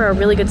looking for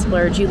a really good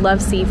splurge, you love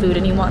seafood,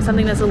 and you want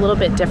something that's a little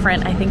bit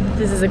different, I think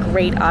this is a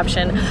great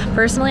option.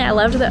 Personally, I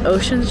loved the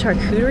ocean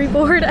charcuterie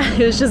board.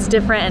 It was just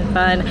different and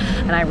fun,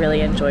 and I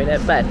really enjoyed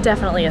it, but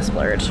definitely a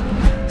splurge.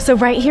 So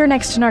right here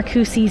next to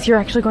Narcoossee's, you're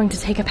actually going to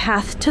take a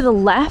path to the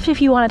left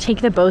if you want to take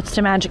the boats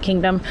to Magic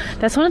Kingdom.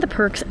 That's one of the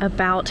perks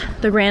about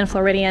the Grand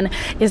Floridian,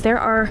 is there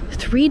are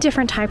 3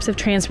 different types of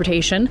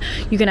transportation.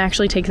 You can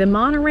actually take the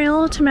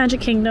monorail to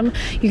Magic Kingdom,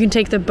 you can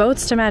take the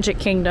boats to Magic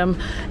Kingdom,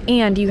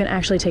 and you can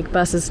actually take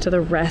buses to the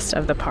rest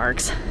of the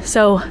parks.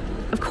 So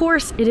of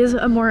course it is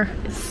a more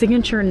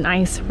signature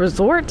nice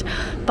resort,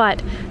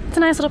 but it's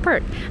a nice little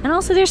perk. And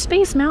also there's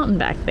Space Mountain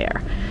back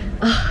there.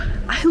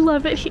 I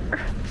love it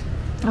here.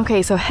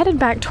 Okay, so headed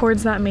back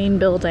towards that main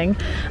building,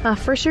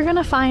 first you're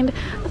gonna find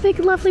a big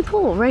lovely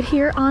pool right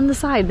here on the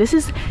side. This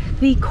is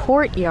the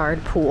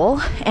courtyard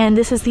pool, and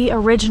this is the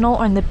original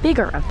and the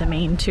bigger of the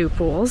main 2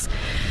 pools.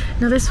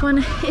 Now this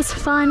one is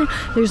fun.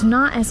 There's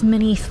not as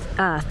many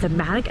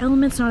thematic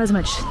elements, not as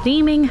much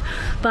theming,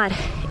 but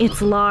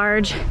it's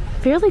large,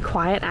 fairly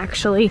quiet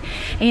actually,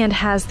 and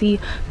has the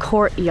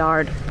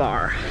courtyard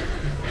bar,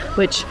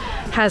 which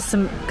has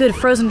some good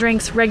frozen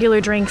drinks,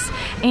 regular drinks,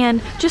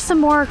 and just some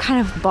more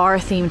kind of bar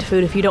themed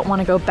food if you don't want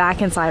to go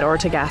back inside or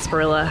to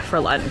Gasparilla for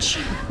lunch.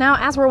 Now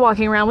as we're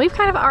walking around, we've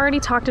kind of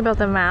already talked about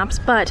the maps,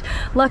 but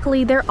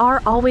luckily there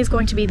are always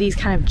going to be these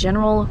kind of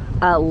general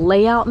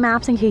layout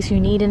maps in case you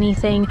need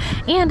anything,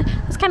 and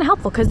it's kind of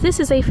helpful because this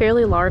is a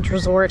fairly large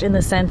resort in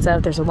the sense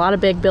of there's a lot of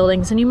big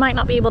buildings and you might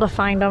not be able to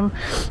find them.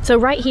 So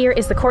right here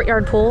is the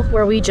courtyard pool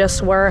where we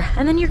just were,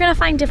 and then you're going to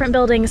find different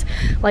buildings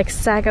like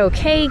Sago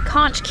Cay,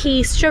 Conch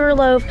Key,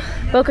 Sugarloaf,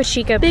 Boca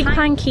Chica, Big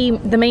Pine Key,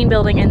 the main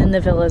building, and then the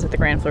villas at the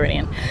Grand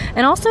Floridian.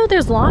 And also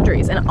there's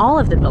laundries in all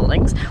of the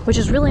buildings, which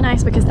is really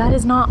nice because that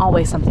is not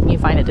always something you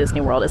find at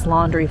Disney World, is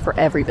laundry for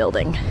every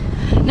building.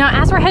 Now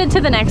as we're headed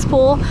to the next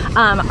pool,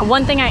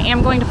 one thing I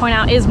am going to point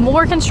out is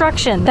more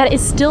construction that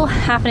is still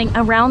happening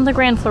around the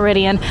Grand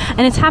Floridian,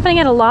 and it's happening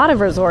at a lot of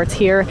resorts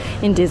here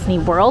in Disney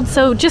World.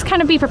 So just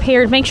kind of be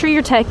prepared. Make sure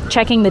you're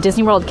checking the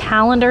Disney World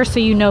calendar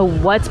so you know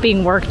what's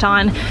being worked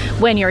on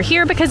when you're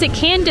here, because it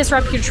can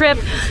disrupt your trip.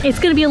 It's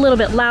going to be a little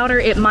bit louder.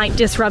 It might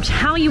disrupt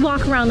how you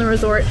walk around the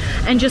resort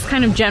and just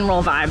kind of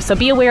general vibes. So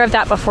be aware of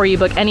that before you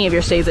book any of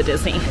your stays at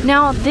Disney.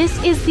 Now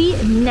this is the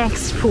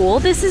next pool.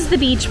 This is the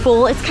beach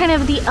pool. It's kind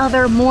of the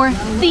other more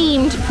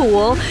themed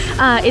pool.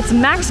 It's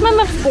maximum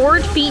of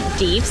 4 feet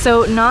deep,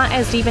 so not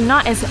as deep and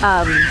not as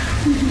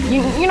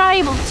you're not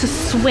able to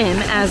swim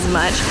as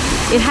much.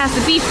 It has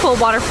the beach pool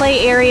water play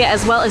area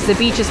as well as the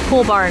beach's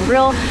pool bar and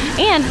grill,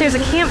 and there's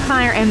a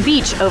campfire and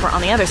beach over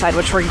on the other side,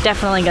 which we're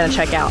definitely going to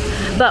check out.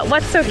 But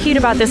what's so cute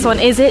about this one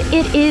is it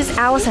is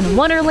Alice in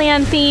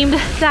Wonderland themed.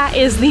 That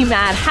is the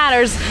Mad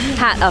Hatter's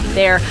hat up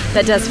there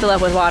that does fill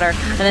up with water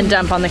and then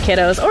dump on the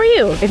kiddos, or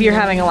you if you're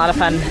having a lot of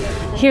fun.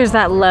 Here's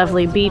that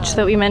lovely beach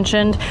that we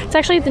mentioned. It's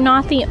actually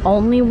not the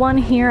only one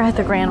here at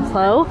the Grand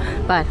Flo,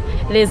 but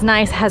it is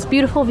nice, has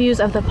beautiful views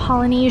of the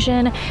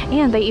Polynesian,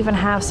 and they even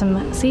have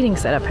some seating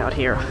set up out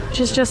here, which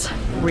is just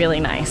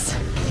really nice.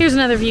 Here's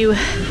another view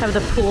of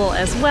the pool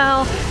as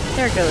well.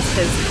 There goes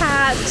his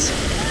hat.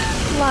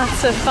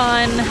 Lots of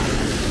fun.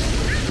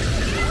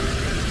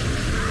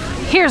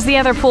 Here's the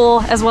other pool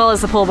as well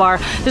as the pool bar.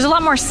 There's a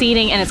lot more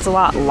seating and it's a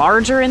lot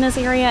larger in this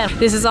area.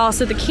 This is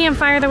also the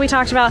campfire that we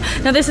talked about.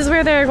 Now this is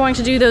where they're going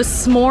to do those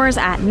s'mores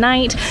at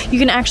night. You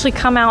can actually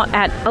come out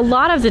at a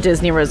lot of the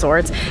Disney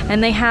resorts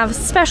and they have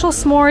special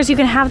s'mores. You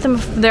can have them,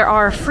 there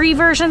are free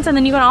versions, and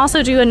then you can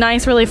also do a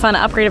nice, really fun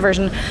upgraded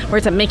version where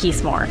it's a Mickey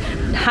s'more.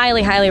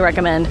 Highly, highly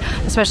recommend,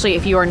 especially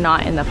if you are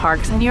not in the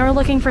parks and you're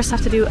looking for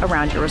stuff to do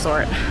around your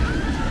resort.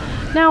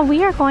 Now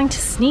we are going to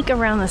sneak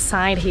around the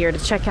side here to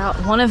check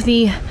out one of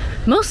the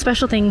most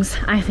special things,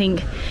 I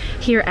think,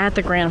 here at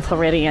the Grand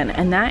Floridian,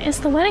 and that is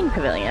the wedding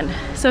pavilion.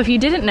 So if you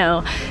didn't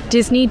know,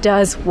 Disney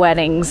does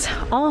weddings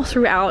all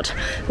throughout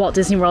Walt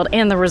Disney World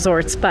and the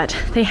resorts, but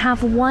they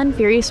have one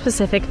very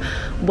specific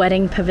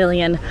wedding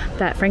pavilion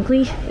that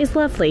frankly is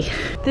lovely.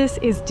 This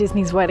is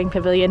Disney's wedding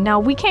pavilion. Now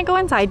we can't go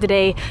inside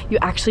today. You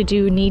actually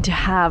do need to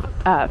have,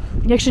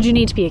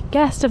 be a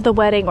guest of the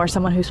wedding or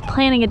someone who's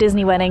planning a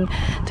Disney wedding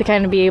to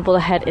kind of be able to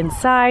head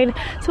inside.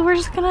 So we're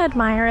just gonna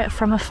admire it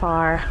from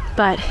afar,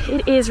 but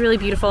it is really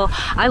beautiful.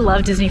 I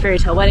love Disney Fairy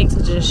Tale Weddings,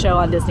 which is a show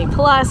on Disney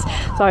Plus,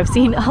 so I've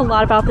seen a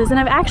lot about this and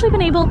I've actually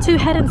been able to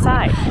head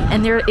inside.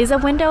 And there is a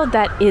window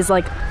that is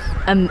like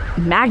a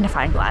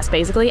magnifying glass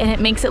basically, and it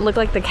makes it look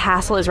like the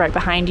castle is right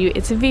behind you.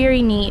 It's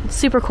very neat,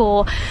 super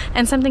cool,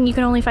 and something you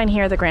can only find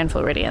here at the Grand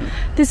Floridian.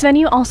 This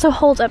venue also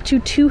holds up to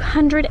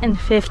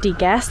 250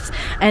 guests,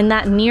 and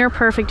that near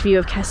perfect view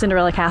of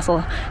Cinderella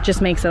Castle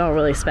just makes it all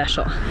really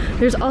special.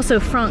 There's also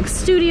Frank's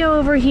studio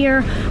over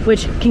here,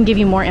 which can give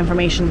you more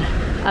information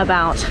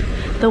about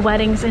the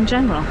weddings in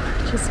general.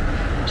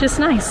 Just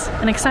nice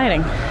and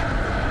exciting.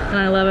 And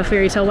I love a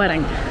fairy tale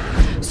wedding.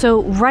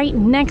 So right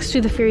next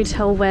to the Fairy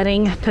Tale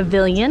Wedding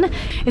Pavilion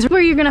is where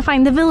you're gonna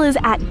find the villas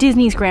at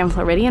Disney's Grand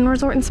Floridian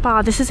Resort and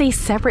Spa. This is a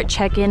separate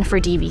check-in for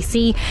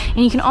DVC,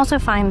 and you can also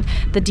find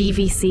the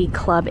DVC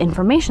Club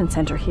Information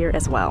Center here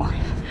as well.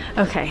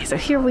 Okay, so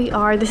here we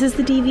are. This is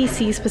the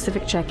DVC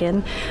specific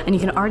check-in, and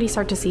you can already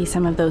start to see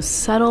some of those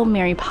subtle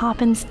Mary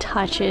Poppins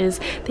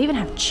touches. They even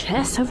have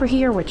chess over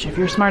here, which if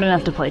you're smart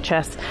enough to play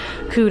chess,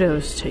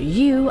 kudos to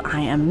you. I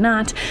am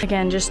not.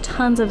 Again, just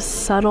tons of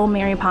subtle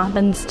Mary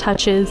Poppins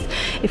touches.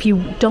 If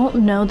you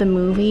don't know the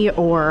movie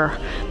or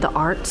the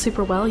art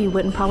super well, you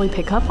wouldn't probably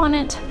pick up on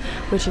it,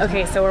 which is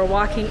okay. So we're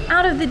walking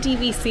out of the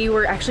DVC.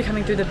 We're actually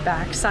coming through the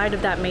back side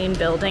of that main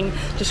building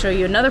to show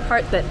you another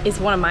part that is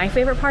one of my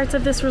favorite parts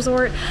of this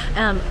resort.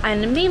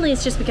 And mainly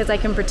it's just because I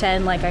can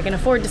pretend like I can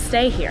afford to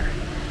stay here.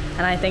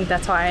 And I think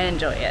that's why I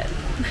enjoy it.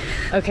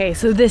 Okay,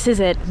 so this is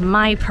it,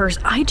 my purse.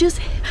 I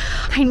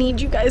need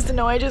you guys to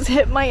know I just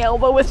hit my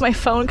elbow with my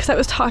phone because I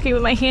was talking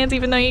with my hands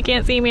even though you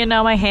can't see me, and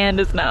now my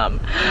hand is numb.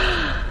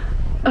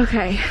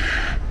 Okay,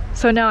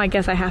 so now I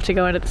guess I have to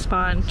go into the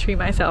spa and treat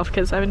myself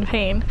because I'm in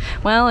pain.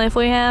 Well, if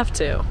we have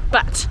to.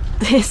 But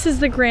this is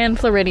the Grand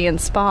Floridian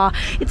Spa.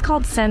 It's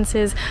called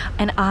Senses,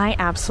 and I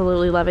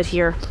absolutely love it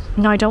here.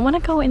 Now, I don't want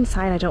to go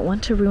inside. I don't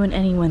want to ruin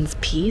anyone's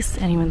peace,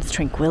 anyone's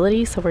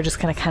tranquility, so we're just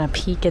going to kind of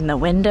peek in the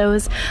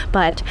windows.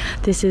 But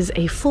this is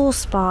a full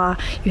spa.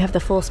 You have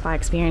the full spa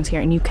experience here,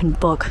 and you can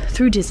book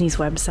through Disney's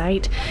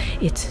website.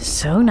 It's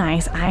so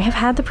nice. I have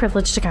had the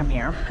privilege to come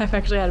here. I've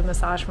actually had a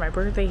massage for my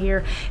birthday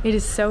here. It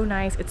is so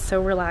nice. It's so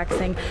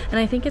relaxing, and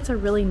I think it's a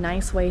really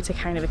nice way to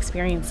kind of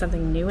experience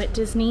something new at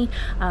Disney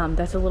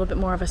that's a little bit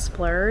more of a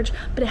splurge,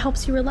 but it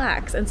helps you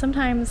relax. And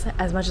sometimes,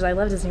 as much as I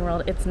love Disney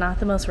World, it's not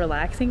the most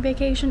relaxing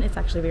vacation. It's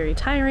actually very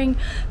tiring.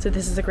 So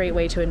this is a great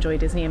way to enjoy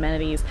Disney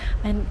amenities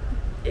and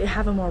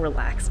have a more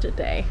relaxed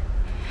day.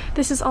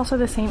 This is also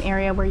the same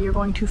area where you're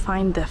going to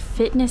find the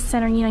fitness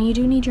center. You know, you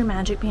do need your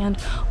Magic Band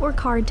or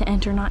card to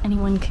enter. Not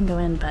anyone can go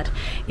in, but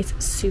it's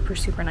super,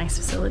 super nice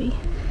facility.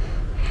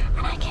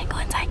 And I can't go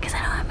inside because I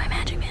don't have my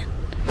Magic Band.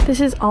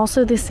 This is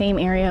also the same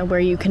area where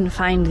you can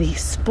find the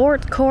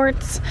sport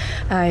courts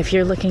if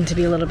you're looking to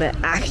be a little bit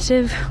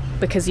active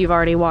because you've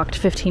already walked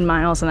 15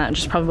 miles and that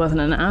just probably wasn't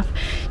enough.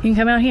 You can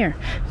come out here,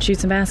 shoot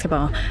some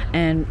basketball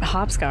and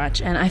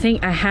hopscotch, and I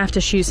think I have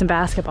to shoot some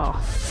basketball,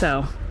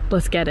 so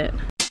let's get it.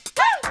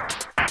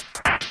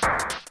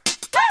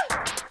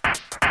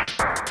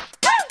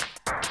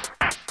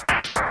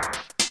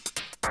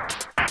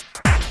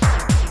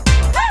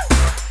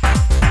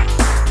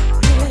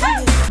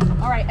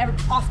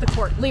 Off the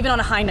court, leave it on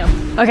a high note.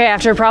 Okay,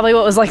 after probably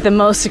what was like the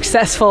most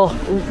successful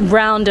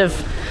round of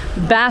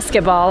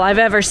basketball I've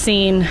ever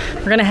seen,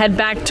 we're gonna head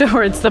back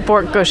towards the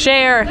Porte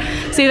Cochere,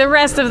 see the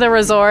rest of the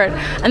resort,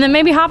 and then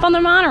maybe hop on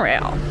the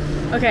monorail.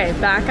 Okay,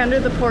 back under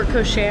the Porte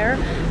Cochere,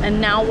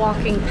 and now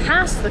walking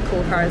past the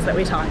cool cars that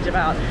we talked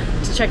about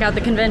to check out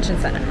the convention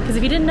center. Because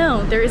if you didn't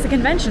know, there is a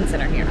convention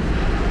center here.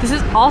 This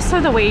is also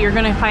the way you're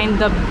gonna find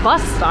the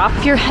bus stop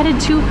if you're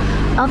headed to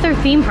other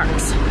theme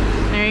parks.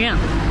 There you go,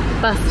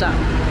 bus stop.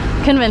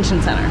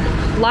 Convention center.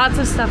 Lots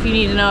of stuff you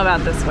need to know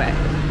about this way.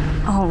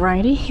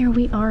 Alrighty, here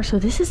we are. So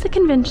this is the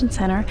convention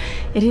center.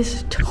 It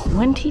is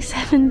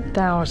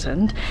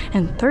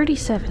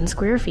 27,037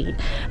 square feet.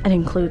 It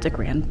includes a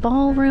grand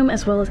ballroom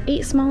as well as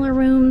 8 smaller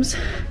rooms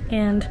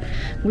and,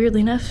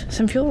 weirdly enough,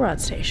 some fuel rod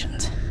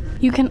stations.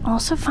 You can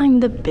also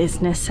find the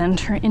business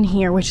center in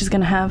here, which is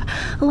going to have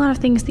a lot of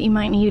things that you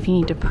might need if you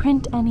need to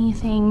print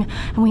anything.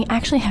 And we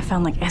actually have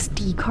found like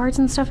SD cards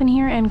and stuff in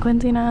here, and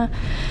Quincy and I,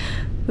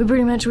 we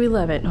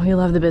love it. We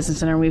love the business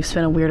center. We've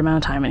spent a weird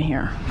amount of time in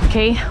here.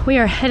 Okay, we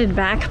are headed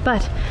back,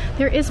 but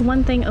there is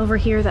one thing over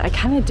here that I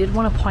kind of did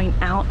want to point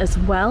out as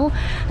well,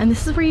 and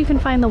this is where you can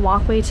find the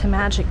walkway to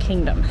Magic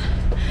Kingdom.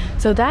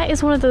 So that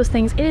is one of those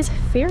things. It is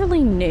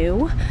fairly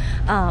new,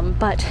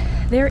 but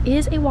there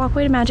is a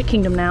walkway to Magic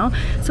Kingdom now.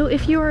 So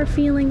if you're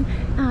feeling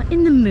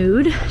in the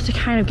mood to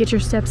kind of get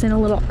your steps in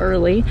a little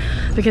early,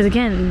 because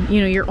again,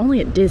 you know, you're only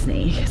at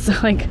Disney, so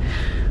like,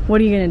 what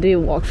are you gonna do?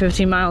 Walk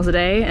 15 miles a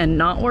day and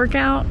not work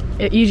out?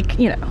 You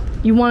know,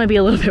 you want to be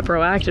a little bit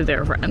proactive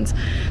there, friends.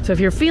 So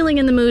if you're feeling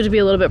in the mood to be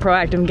a little bit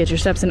proactive and get your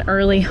steps in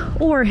early,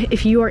 or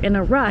if you are in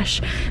a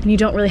rush and you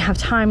don't really have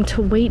time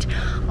to wait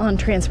on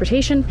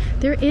transportation,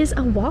 there is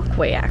a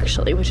walkway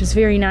actually, which is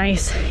very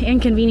nice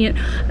and convenient,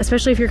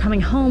 especially if you're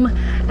coming home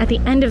at the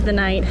end of the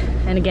night.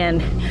 And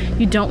again,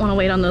 you don't want to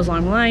wait on those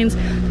long lines.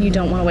 You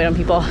don't want to wait on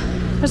people.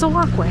 There's a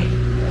walkway.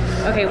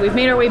 Okay, we've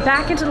made our way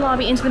back into the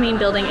lobby, into the main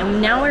building,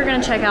 and now we're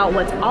gonna check out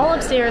what's all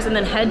upstairs and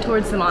then head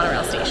towards the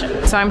monorail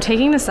station. So I'm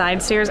taking the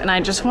side stairs, and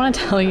I just wanna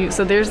tell you,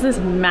 so there's this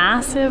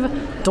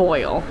massive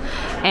Doyle,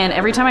 and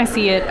every time I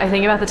see it, I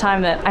think about the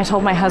time that I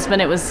told my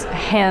husband it was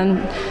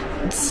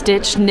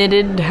stitched,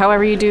 knitted,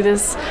 however you do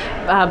this,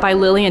 by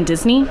Lily and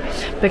Disney,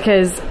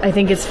 because I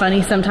think it's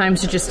funny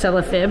sometimes to just tell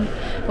a fib,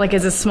 like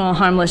as a small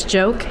harmless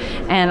joke.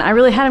 And I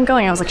really had him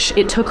going. I was like,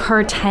 it took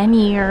her 10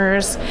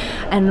 years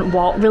and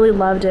Walt really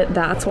loved it.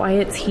 That's why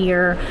it's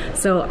here.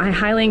 So I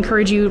highly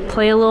encourage you to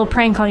play a little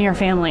prank on your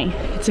family.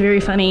 It's very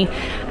funny.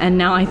 And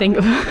now I think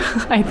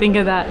I think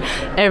of that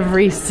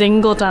every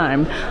single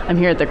time I'm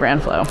here at the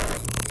Grand Flo.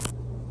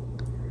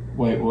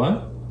 Wait,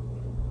 what?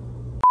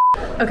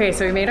 Okay,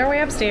 so we made our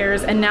way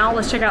upstairs, and now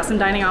let's check out some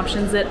dining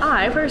options that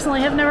I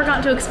personally have never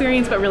gotten to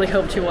experience, but really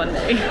hope to one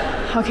day.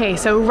 Okay,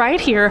 so right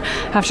here,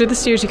 after the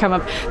stairs you come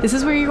up, this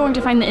is where you're going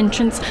to find the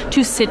entrance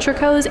to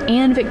Citrico's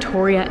and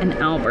Victoria and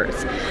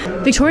Albert's.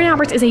 Victoria and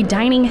Albert's is a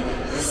dining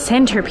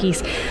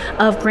centerpiece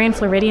of Grand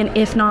Floridian,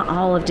 if not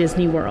all of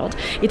Disney World.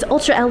 It's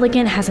ultra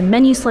elegant, has a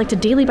menu selected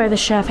daily by the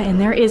chef,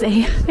 and there is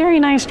a very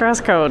nice dress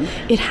code.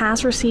 It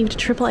has received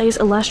AAA's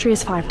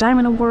illustrious 5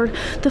 Diamond Award,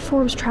 the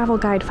Forbes Travel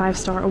Guide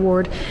 5-Star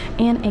Award,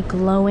 and a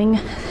glowing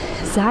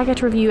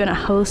Zagat review and a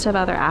host of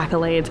other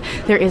accolades.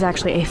 There is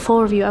actually a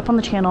full review up on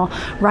the channel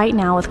right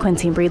now with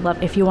Quincy and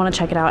Breedlove if you want to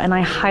check it out, and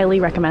I highly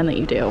recommend that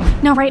you do.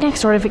 Now, right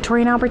next door to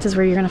Victoria and Albert's is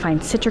where you're going to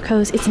find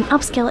Citrico's. It's an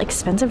upscale,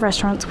 expensive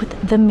restaurant with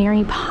the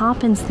Mary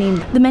Poppins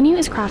theme. The menu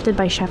is crafted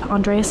by Chef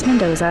Andres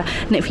Mendoza,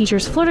 and it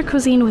features Florida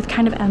cuisine with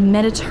kind of a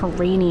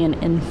Mediterranean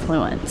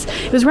influence.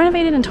 It was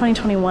renovated in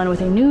 2021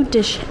 with a new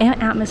dish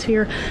and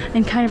atmosphere,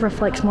 and kind of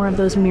reflects more of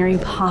those Mary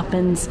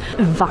Poppins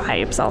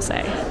vibes, I'll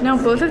say.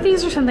 Now, both of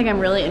these are something I'm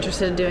really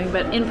interested in doing,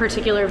 but in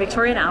particular,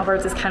 Victoria and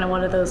Albert's is kind of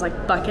one of those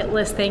like bucket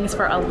list things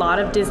for a lot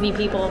of Disney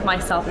people,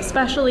 myself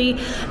especially.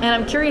 And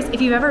I'm curious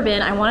if you've ever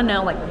been. I want to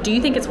know, like, do you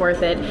think it's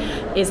worth it?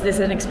 Is this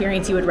an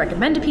experience you would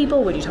recommend to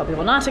people? Would you tell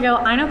people not to go?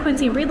 I know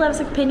Quincy and Breedlove's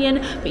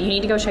opinion, but you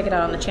need to go check it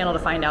out on the channel to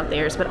find out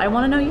theirs. But I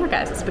want to know your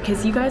guys',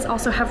 because you guys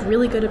also have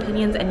really good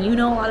opinions and you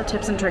know a lot of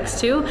tips and tricks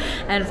too.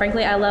 And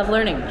frankly, I love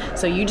learning.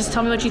 So you just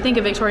tell me what you think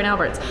of Victoria and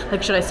Albert's.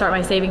 Like, should I start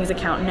my savings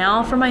account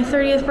now for my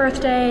 30th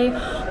birthday?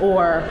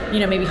 Or, you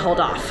know, maybe hold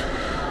off.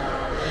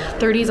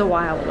 30 is a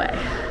while away.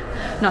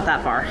 Not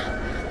that far,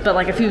 but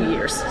like a few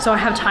years. So I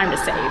have time to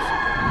save.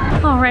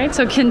 All right,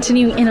 so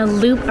continuing in a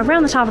loop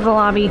around the top of the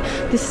lobby,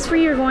 this is where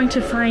you're going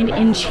to find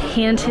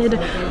Enchanted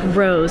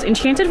Rose.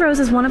 Enchanted Rose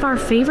is one of our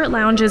favorite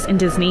lounges in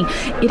Disney.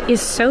 It is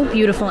so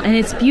beautiful, and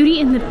it's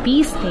Beauty and the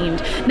Beast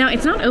themed. Now,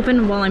 it's not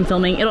open while I'm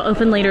filming. It'll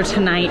open later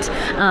tonight,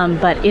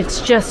 but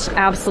it's just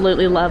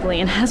absolutely lovely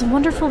and has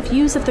wonderful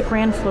views of the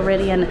Grand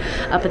Floridian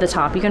up at the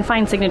top. You can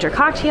find signature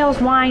cocktails,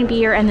 wine,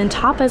 beer, and then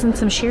tapas and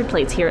some shared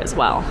plates here as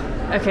well.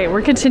 Okay,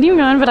 we're continuing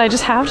on, but I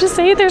just have to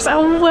say there's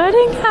a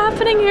wedding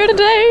happening here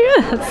today.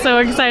 It's so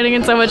exciting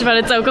and so much fun.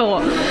 It's so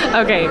cool.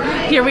 Okay,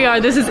 here we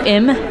are. This is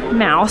M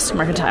Mouse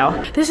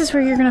Mercantile. This is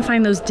where you're gonna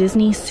find those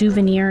Disney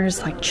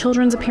souvenirs like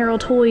children's apparel,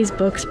 toys,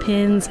 books,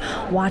 pins,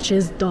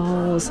 watches,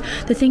 dolls,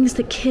 the things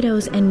that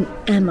kiddos and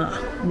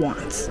Emma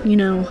wants, you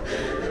know?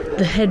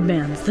 The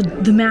headbands,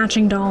 the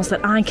matching dolls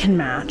that I can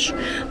match.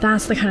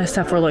 That's the kind of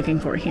stuff we're looking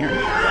for here.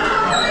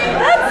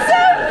 That's so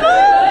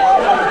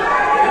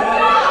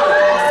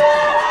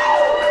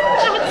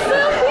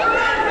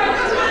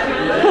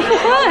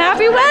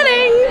happy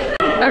wedding!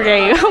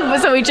 Okay,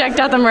 so we checked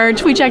out the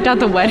merch, we checked out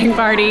the wedding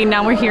party,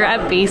 now we're here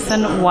at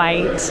Basin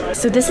White.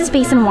 So this is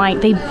Basin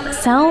White. They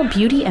sell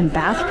beauty and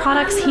bath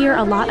products here,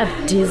 a lot of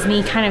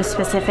Disney kind of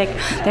specific.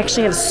 They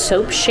actually have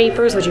soap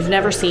shapers, which you've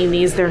never seen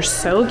these. They're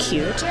so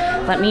cute.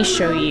 Let me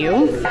show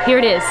you. Here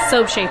it is,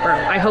 soap shaper.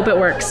 I hope it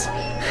works.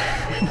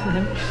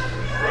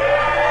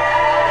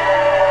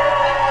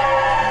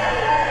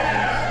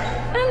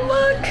 And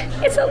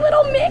look, it's a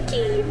little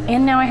Mickey.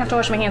 And now I have to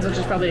wash my hands, which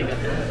is probably a good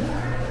thing.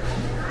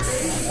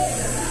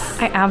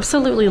 I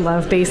absolutely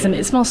love Basin.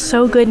 It smells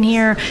so good in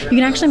here. You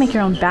can actually make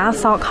your own bath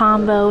salt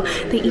combo.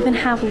 They even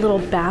have little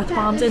bath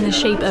bombs in the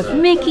shape of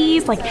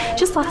Mickeys, like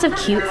just lots of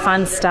cute,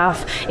 fun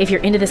stuff. If you're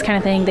into this kind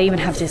of thing, they even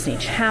have Disney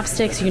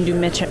chapsticks. You can do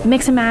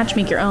mix and match,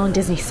 make your own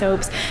Disney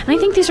soaps. And I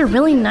think these are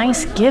really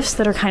nice gifts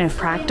that are kind of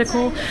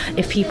practical.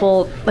 If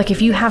people, like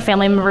if you have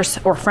family members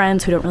or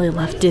friends who don't really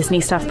love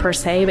Disney stuff per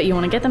se, but you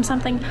want to get them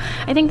something,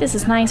 I think this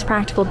is nice,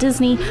 practical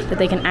Disney that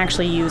they can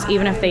actually use,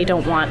 even if they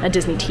don't want a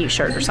Disney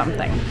t-shirt or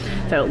something.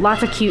 So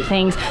lots of cute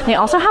things. They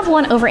also have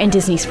one over in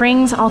Disney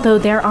Springs, although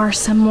there are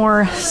some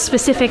more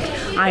specific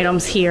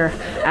items here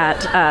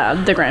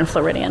at the Grand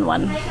Floridian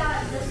one.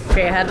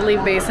 Okay, I had to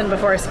leave Basin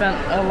before I spent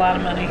a lot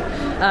of money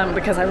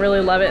because I really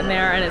love it in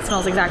there and it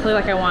smells exactly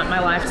like I want my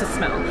life to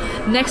smell.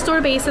 Next door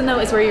to Basin, though,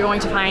 is where you're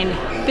going to find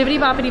Bibbidi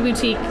Boppidi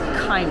Boutique,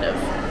 kind of.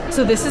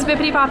 So this is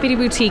Bibbidi Boppidi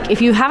Boutique.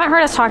 If you haven't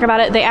heard us talk about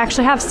it, they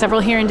actually have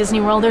several here in Disney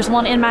World. There's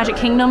one in Magic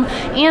Kingdom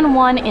and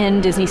one in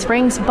Disney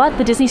Springs, but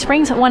the Disney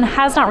Springs one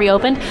has not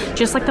reopened,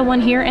 just like the one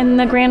here in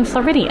the Grand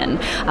Floridian.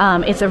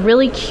 It's a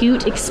really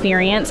cute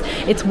experience.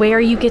 It's where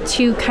you get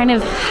to kind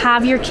of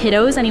have your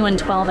kiddos, anyone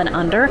 12 and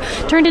under,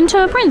 turned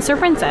into a prince or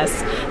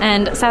princess.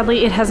 And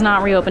sadly, it has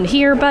not reopened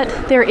here, but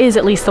there is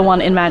at least the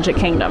one in Magic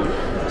Kingdom.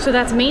 So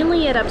that's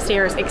mainly it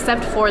upstairs,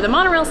 except for the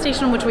monorail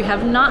station, which we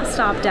have not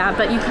stopped at,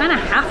 but you kind of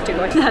have to.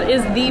 Like, that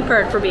is the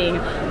perk for being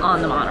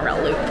on the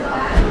monorail loop.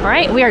 All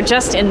right, we are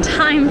just in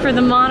time for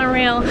the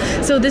monorail.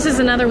 So this is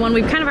another one.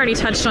 We've kind of already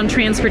touched on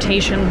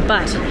transportation,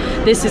 but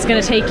this is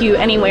gonna take you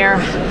anywhere.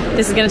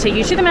 This is gonna take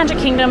you to the Magic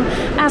Kingdom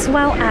as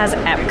well as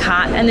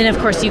Epcot. And then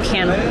of course you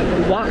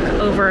can walk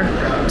over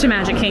to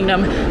Magic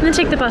Kingdom and then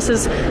take the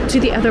buses to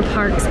the other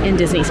parks in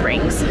Disney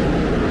Springs.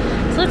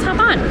 So let's hop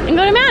on and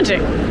go to Magic.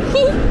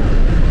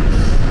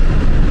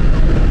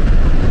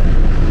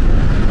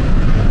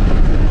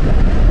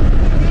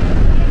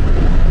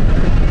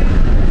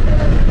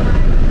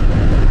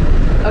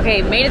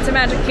 Okay, made it to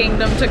Magic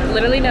Kingdom, took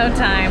literally no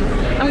time.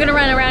 I'm gonna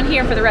run around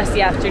here for the rest of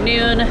the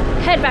afternoon,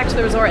 head back to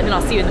the resort, and then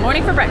I'll see you in the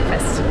morning for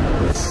breakfast.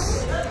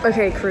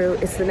 Okay, crew,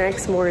 it's the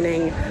next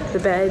morning. The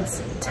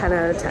bed's 10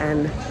 out of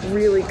 10,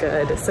 really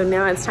good. So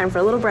now it's time for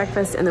a little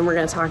breakfast, and then we're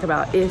gonna talk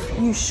about if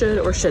you should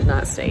or should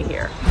not stay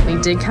here. We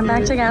did come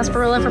back to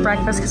Gasparilla for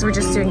breakfast because we're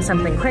just doing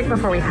something quick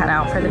before we head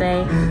out for the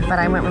day, but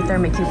I went with their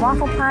Mickey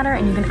waffle platter,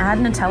 and you can add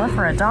Nutella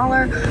for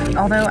 $1,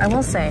 although I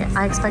will say,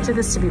 I expected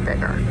this to be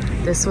bigger.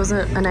 This was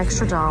an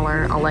extra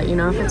 $1. I'll let you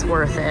know if it's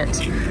worth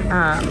it.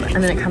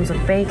 And then it comes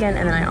with bacon,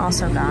 and then I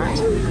also got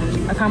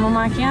a caramel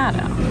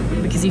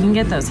macchiato, because you can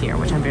get those here,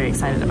 which I'm very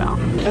excited about.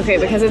 Okay,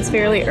 because it's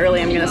fairly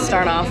early, I'm gonna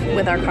start off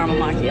with our caramel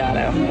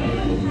macchiato.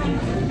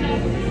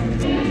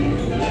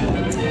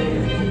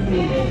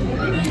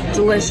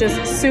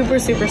 Delicious, super,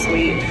 super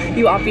sweet.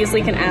 You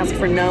obviously can ask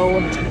for no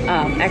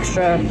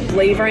extra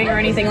flavoring or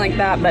anything like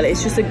that, but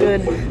it's just a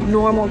good,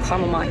 normal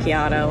caramel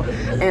macchiato.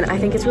 And I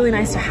think it's really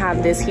nice to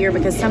have this here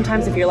because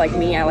sometimes if you're like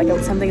me, I like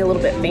something a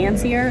little bit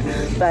fancier,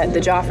 but the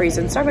Joffrey's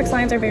and Starbucks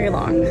lines are very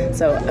long.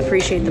 So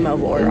appreciate the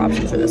mobile order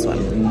option for this one.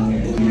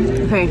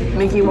 Okay,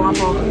 Mickey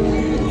waffle.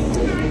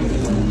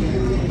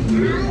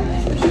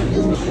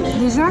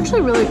 These are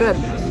actually really good.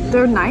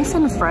 They're nice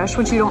and fresh,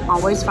 which you don't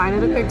always find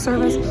at a quick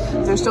service.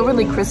 They're still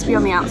really crispy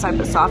on the outside,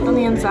 but soft on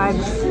the inside.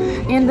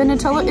 And the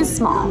Nutella is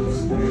small,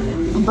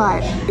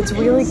 but it's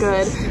really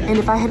good. And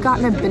if I had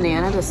gotten a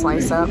banana to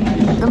slice up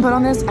and put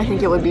on this, I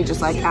think it would be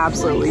just like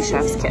absolutely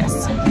chef's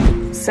kiss.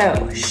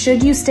 So,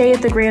 should you stay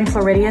at the Grand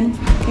Floridian?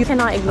 You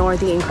cannot ignore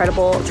the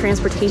incredible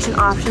transportation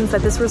options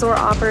that this resort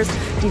offers.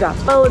 You got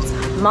boats,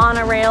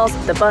 monorails,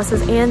 the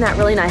buses, and that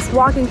really nice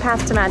walking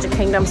path to Magic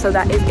Kingdom. So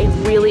that is a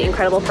really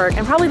incredible perk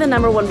and probably the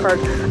 #1 perk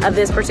of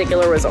this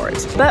particular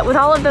resort. But with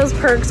all of those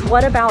perks,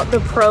 what about the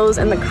pros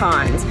and the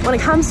cons? When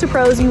it comes to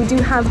pros, you do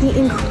have the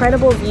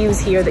incredible views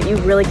here that you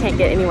really can't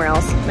get anywhere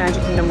else.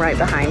 Magic Kingdom right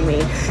behind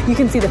me. You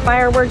can see the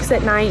fireworks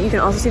at night. You can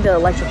also see the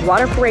electric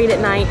water parade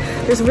at night.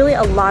 There's really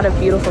a lot of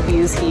beautiful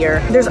views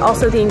here. There's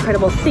also the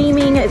incredible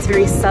theming. It's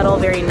very subtle,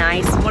 very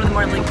nice. One of the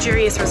more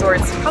luxurious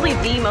resorts, probably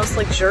the most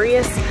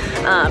luxurious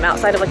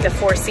outside of like the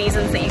Four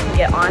Seasons that you can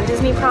get on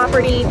Disney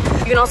property.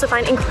 You can also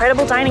find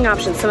incredible dining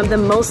options, some of the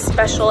most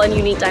special and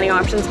unique dining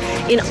options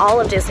in all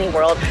of Disney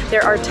World.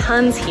 There are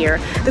tons here.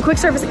 The quick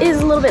service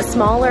is a little bit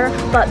smaller,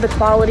 but the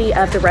quality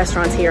of the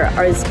restaurants here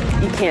is,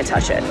 you can't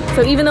touch it.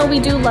 So even though we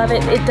do love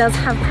it, it does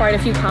have quite a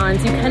few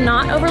cons. You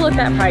cannot overlook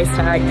that price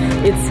tag.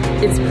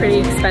 It's pretty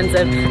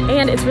expensive,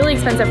 and it's really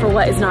expensive for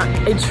what is not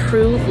a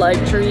true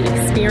luxury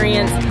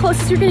experience.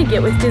 Closest you're gonna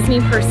get with Disney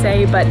per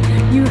se, but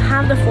you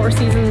have the Four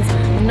Seasons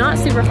not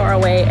super far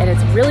away, and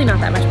it's really not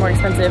that much more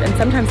expensive, and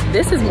sometimes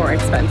this is more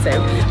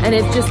expensive, and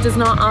it just does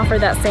not offer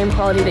that same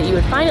quality that you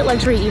would find at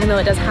luxury, even though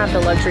it does have the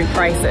luxury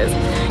prices.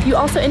 You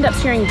also end up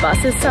sharing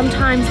buses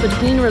sometimes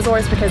between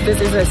resorts because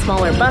this is a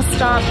smaller bus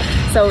stop,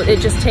 so it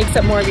just takes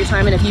up more of your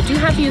time, and if you do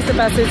have to use the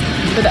buses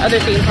for the other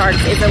theme parks,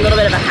 it's a little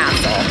bit of a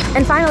hassle.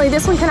 And finally,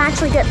 this one can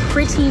actually get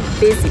pretty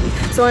busy.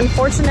 So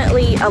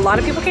unfortunately, a lot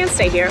of people can't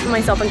stay here,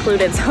 myself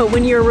included. So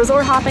when you're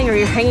resort hopping or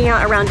you're hanging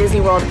out around Disney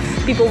World,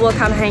 people will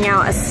come hang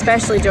out,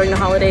 especially during the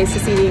holidays, to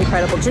see the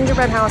incredible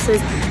gingerbread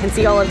houses and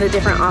see all of the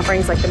different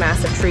offerings like the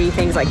massive tree,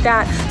 things like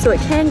that. So it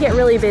can get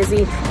really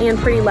busy and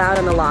pretty loud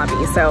in the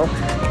lobby. So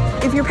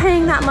if you're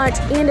paying that much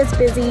and it's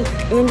busy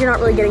and you're not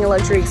really getting a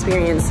luxury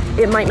experience,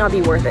 it might not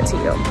be worth it to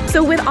you.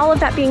 So with all of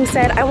that being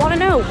said, I wanna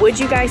know, would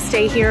you guys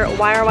stay here?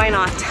 Why or why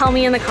not? Tell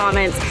me in the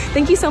comments.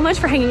 Thank you so much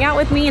for hanging out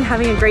with me and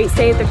having a great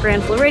stay at the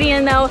Grand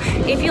Floridian though.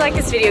 If you like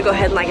this video, go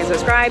ahead and like and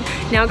subscribe.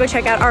 Now go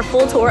check out our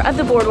full tour of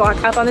the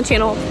boardwalk up on the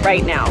channel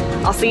right now.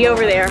 I'll see you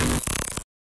over there.